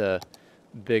into the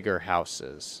bigger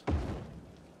houses.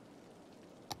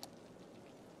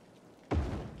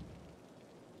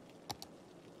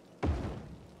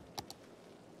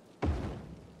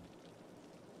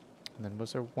 And then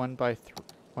was there 1 by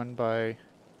 3?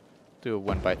 Do a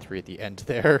 1 by 3 at the end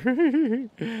there.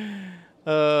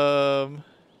 And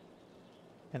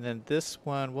then this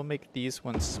one, we'll make these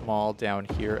ones small down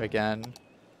here again.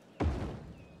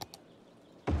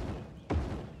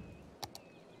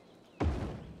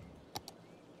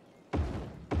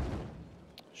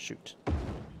 Shoot.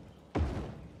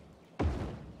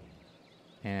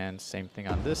 And same thing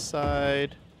on this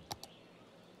side.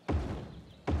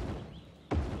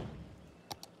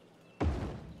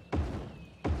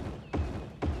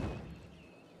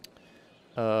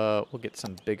 We'll get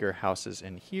some bigger houses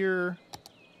in here.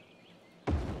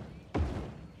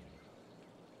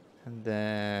 And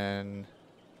then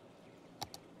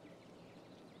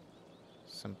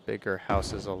some bigger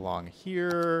houses along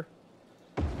here.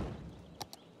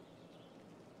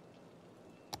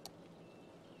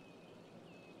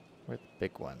 Where are the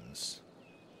big ones?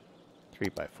 3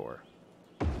 by 4.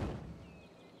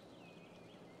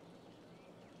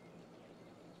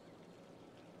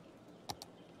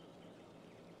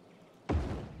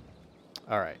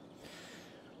 All right.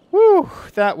 Whew,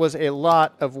 that was a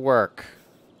lot of work.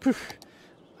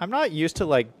 I'm not used to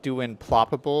like doing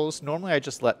ploppables. Normally I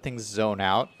just let things zone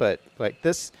out, but like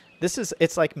this is,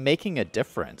 it's like making a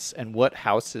difference in what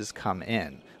houses come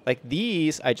in. Like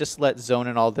these, I just let zone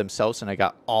in all themselves and I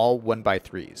got all 1 by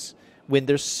 3s. when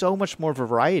there's so much more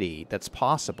variety that's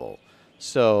possible.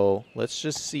 So let's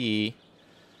just see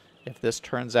if this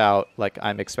turns out like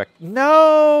I'm expecting.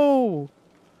 No!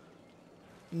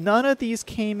 None of these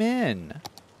came in.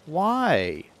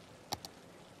 Why?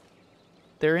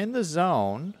 They're in the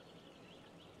zone.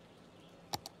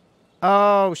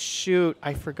 Oh, shoot.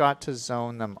 I forgot to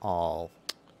zone them all.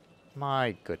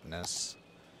 My goodness.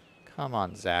 Come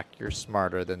on, Zach. You're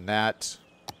smarter than that.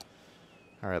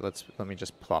 All right, let me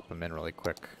just plop them in really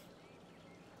quick.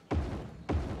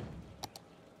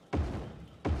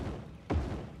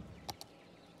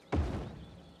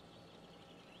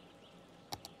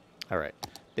 All right.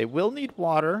 They will need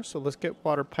water, so let's get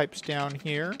water pipes down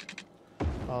here.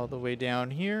 All the way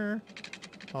down here.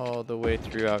 All the way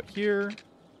throughout here.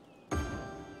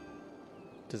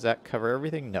 Does that cover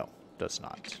everything? No, does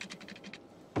not.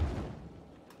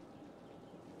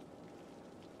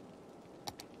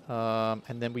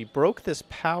 And then we broke this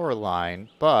power line,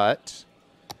 but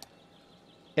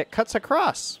it cuts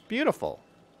across. Beautiful.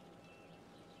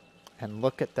 And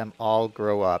look at them all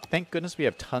grow up. Thank goodness we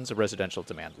have tons of residential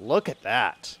demand. Look at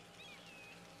that.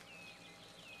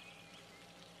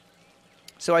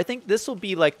 So I think this will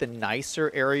be like the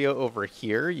nicer area over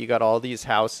here. You got all these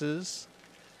houses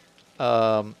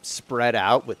spread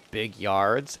out with big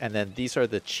yards. And then these are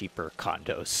the cheaper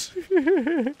condos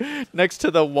next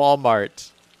to the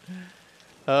Walmart.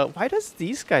 Why does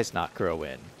these guys not grow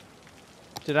in?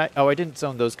 Did I? Oh, I didn't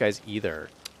zone those guys either.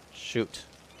 Shoot.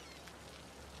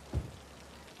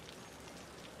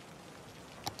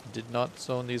 Did not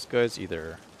zone these guys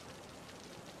either.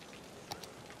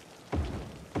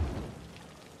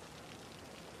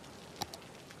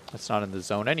 That's not in the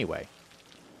zone anyway.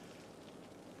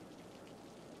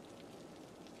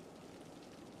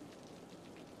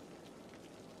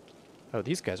 Oh,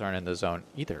 these guys aren't in the zone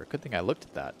either. Good thing I looked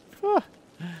at that. Ah,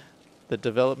 the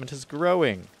development is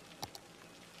growing.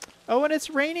 Oh, and it's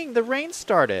raining. The rain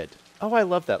started. Oh, I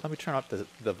love that. Let me turn up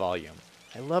the volume.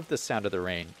 I love the sound of the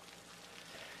rain.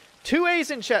 2A's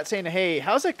in chat saying, hey,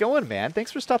 how's it going, man?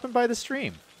 Thanks for stopping by the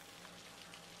stream.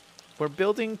 We're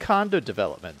building condo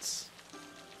developments.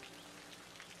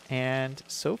 And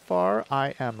so far,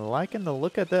 I am liking the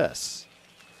look of this.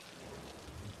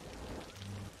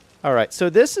 All right,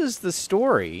 so this is the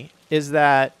story, is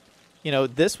that, you know,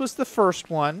 this was the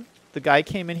first one. The guy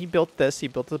came in, he built this, he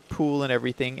built the pool and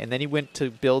everything, and then he went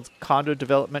to build condo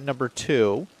development number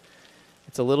 2.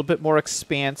 It's a little bit more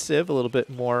expansive, a little bit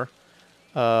more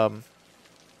fancy,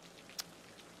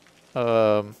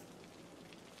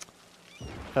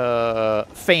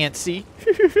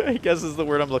 I guess is the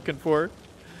word I'm looking for.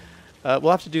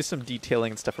 We'll have to do some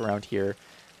detailing and stuff around here.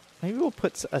 Maybe we'll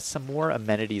put some more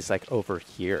amenities like over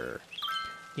here.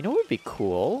 You know what would be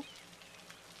cool?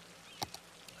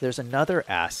 There's another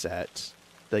asset,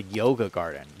 the yoga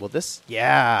garden. Well, this,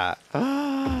 yeah.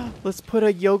 Let's put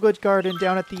a yoga garden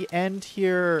down at the end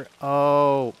here.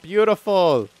 Oh,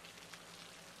 beautiful.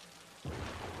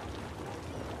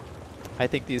 I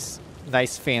think these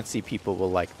nice fancy people will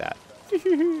like that.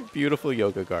 Beautiful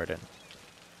yoga garden.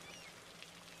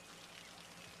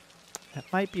 That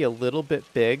might be a little bit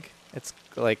big. It's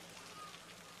like,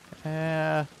 you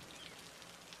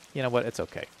know what? It's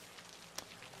okay.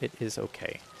 It is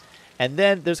okay. And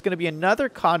then there's going to be another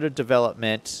condo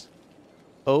development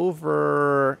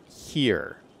over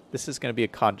here. This is going to be a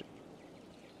condo.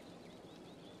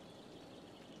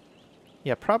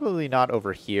 Yeah, probably not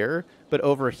over here, but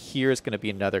over here is going to be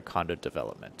another condo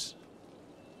development.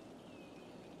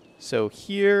 So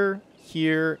here,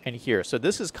 here, and here. So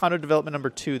this is condo development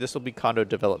number 2. This will be condo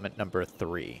development number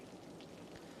 3.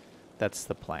 That's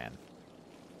the plan.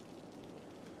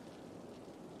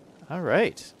 All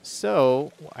right.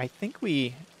 So I think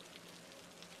we...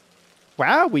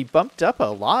 Wow, we bumped up a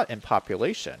lot in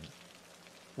population.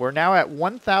 We're now at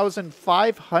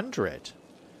 1,500.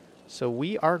 So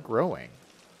we are growing.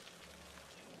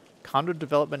 Condo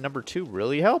development number 2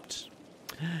 really helped.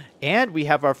 And we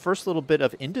have our first little bit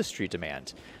of industry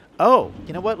demand. Oh,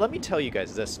 you know what? Let me tell you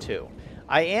guys this too.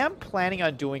 I am planning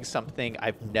on doing something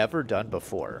I've never done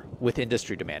before with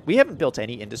industry demand. We haven't built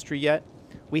any industry yet.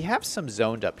 We have some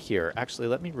zoned up here. Actually,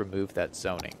 let me remove that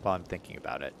zoning while I'm thinking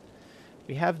about it.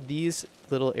 We have these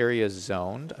little areas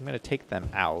zoned. I'm going to take them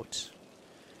out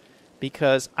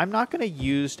because I'm not going to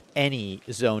use any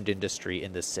zoned industry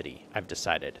in this city, I've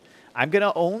decided. I'm going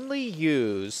to only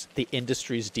use the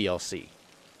industry's DLC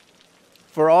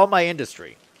for all my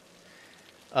industry.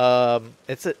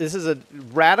 This is a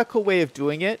radical way of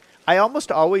doing it. I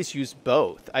almost always use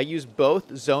both. I use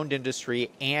both zoned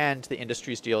industry and the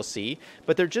industry's DLC,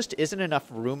 but there just isn't enough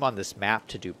room on this map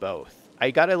to do both.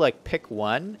 I got to like pick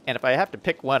one. And if I have to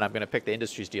pick one, I'm going to pick the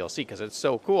Industries DLC because it's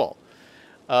so cool.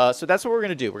 So that's what we're going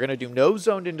to do. We're going to do no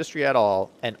zoned industry at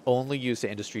all and only use the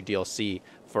industry DLC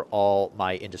for all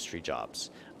my industry jobs.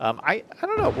 I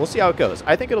don't know. We'll see how it goes.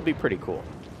 I think it'll be pretty cool.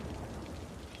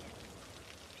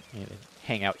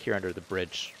 Hang out here under the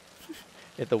bridge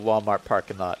at the Walmart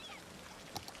parking lot.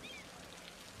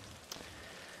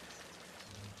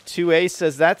 2A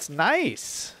says, that's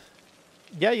nice.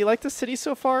 Yeah, you like the city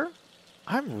so far?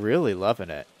 I'm really loving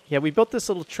it. Yeah, we built this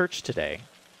little church today.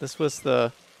 This was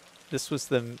the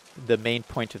main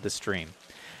point of the stream.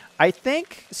 I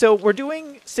think, so we're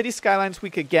doing City Skylines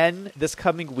week again this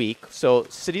coming week. So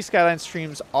City Skylines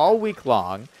streams all week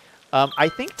long. I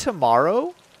think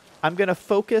tomorrow I'm going to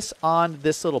focus on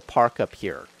this little park up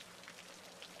here.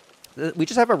 We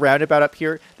just have a roundabout up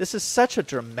here. This is such a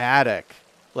dramatic,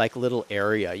 like, little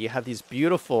area. You have these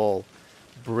beautiful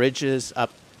bridges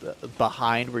up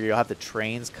behind where you'll have the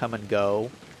trains come and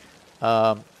go.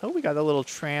 Oh, we got a little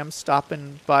tram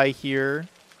stopping by here.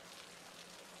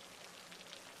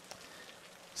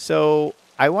 So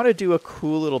I want to do a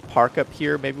cool little park up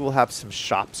here. Maybe we'll have some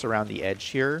shops around the edge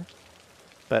here.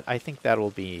 But I think that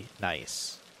will be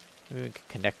nice. Maybe we can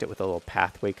connect it with a little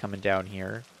pathway coming down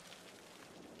here.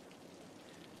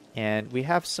 And we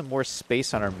have some more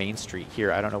space on our main street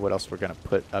here. I don't know what else we're going to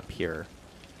put up here.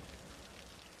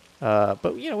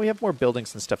 But, you know, we have more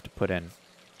buildings and stuff to put in.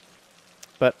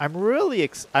 But I'm really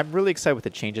excited with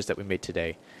the changes that we made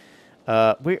today.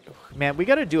 Man, we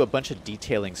got to do a bunch of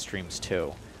detailing streams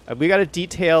too. We got to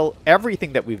detail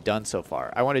everything that we've done so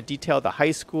far. I want to detail the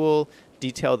high school,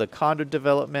 detail the condo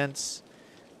developments,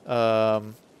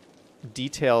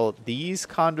 detail these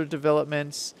condo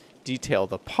developments, detail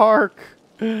the park.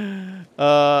 We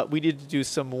need to do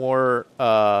some more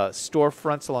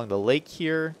storefronts along the lake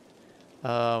here.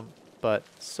 But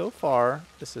so far,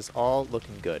 this is all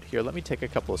looking good. Here, let me take a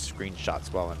couple of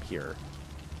screenshots while I'm here.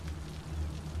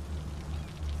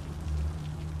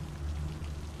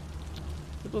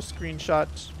 Little screenshot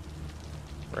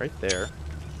right there.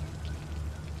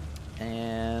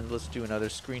 And let's do another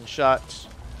screenshot.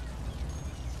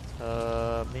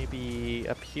 Maybe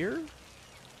up here?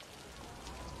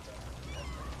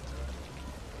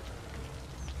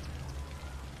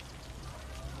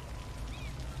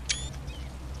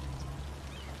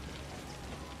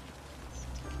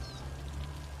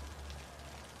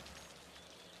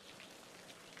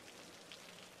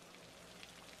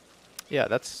 Yeah,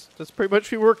 that's pretty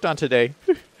much what we worked on today.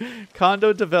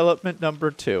 Condo development number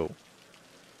 2.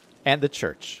 And the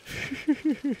church.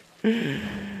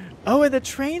 Oh, and the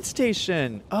train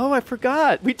station. Oh, I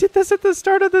forgot. We did this at the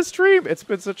start of the stream. It's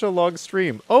been such a long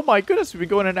stream. Oh my goodness, we've been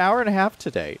going an hour and a half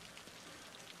today.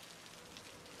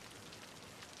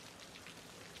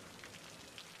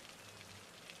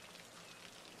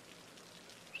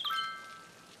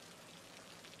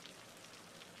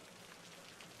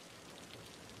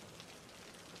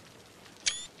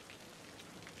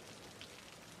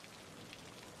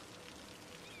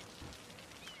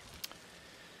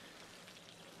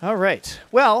 All right.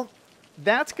 Well,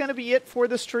 that's going to be it for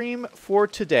the stream for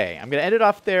today. I'm going to end it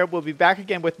off there. We'll be back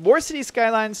again with more City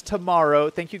Skylines tomorrow.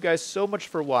 Thank you guys so much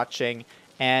for watching.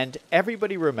 And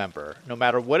everybody remember, no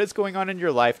matter what is going on in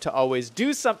your life, to always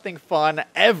do something fun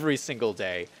every single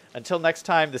day. Until next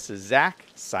time, this is Zach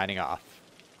signing off.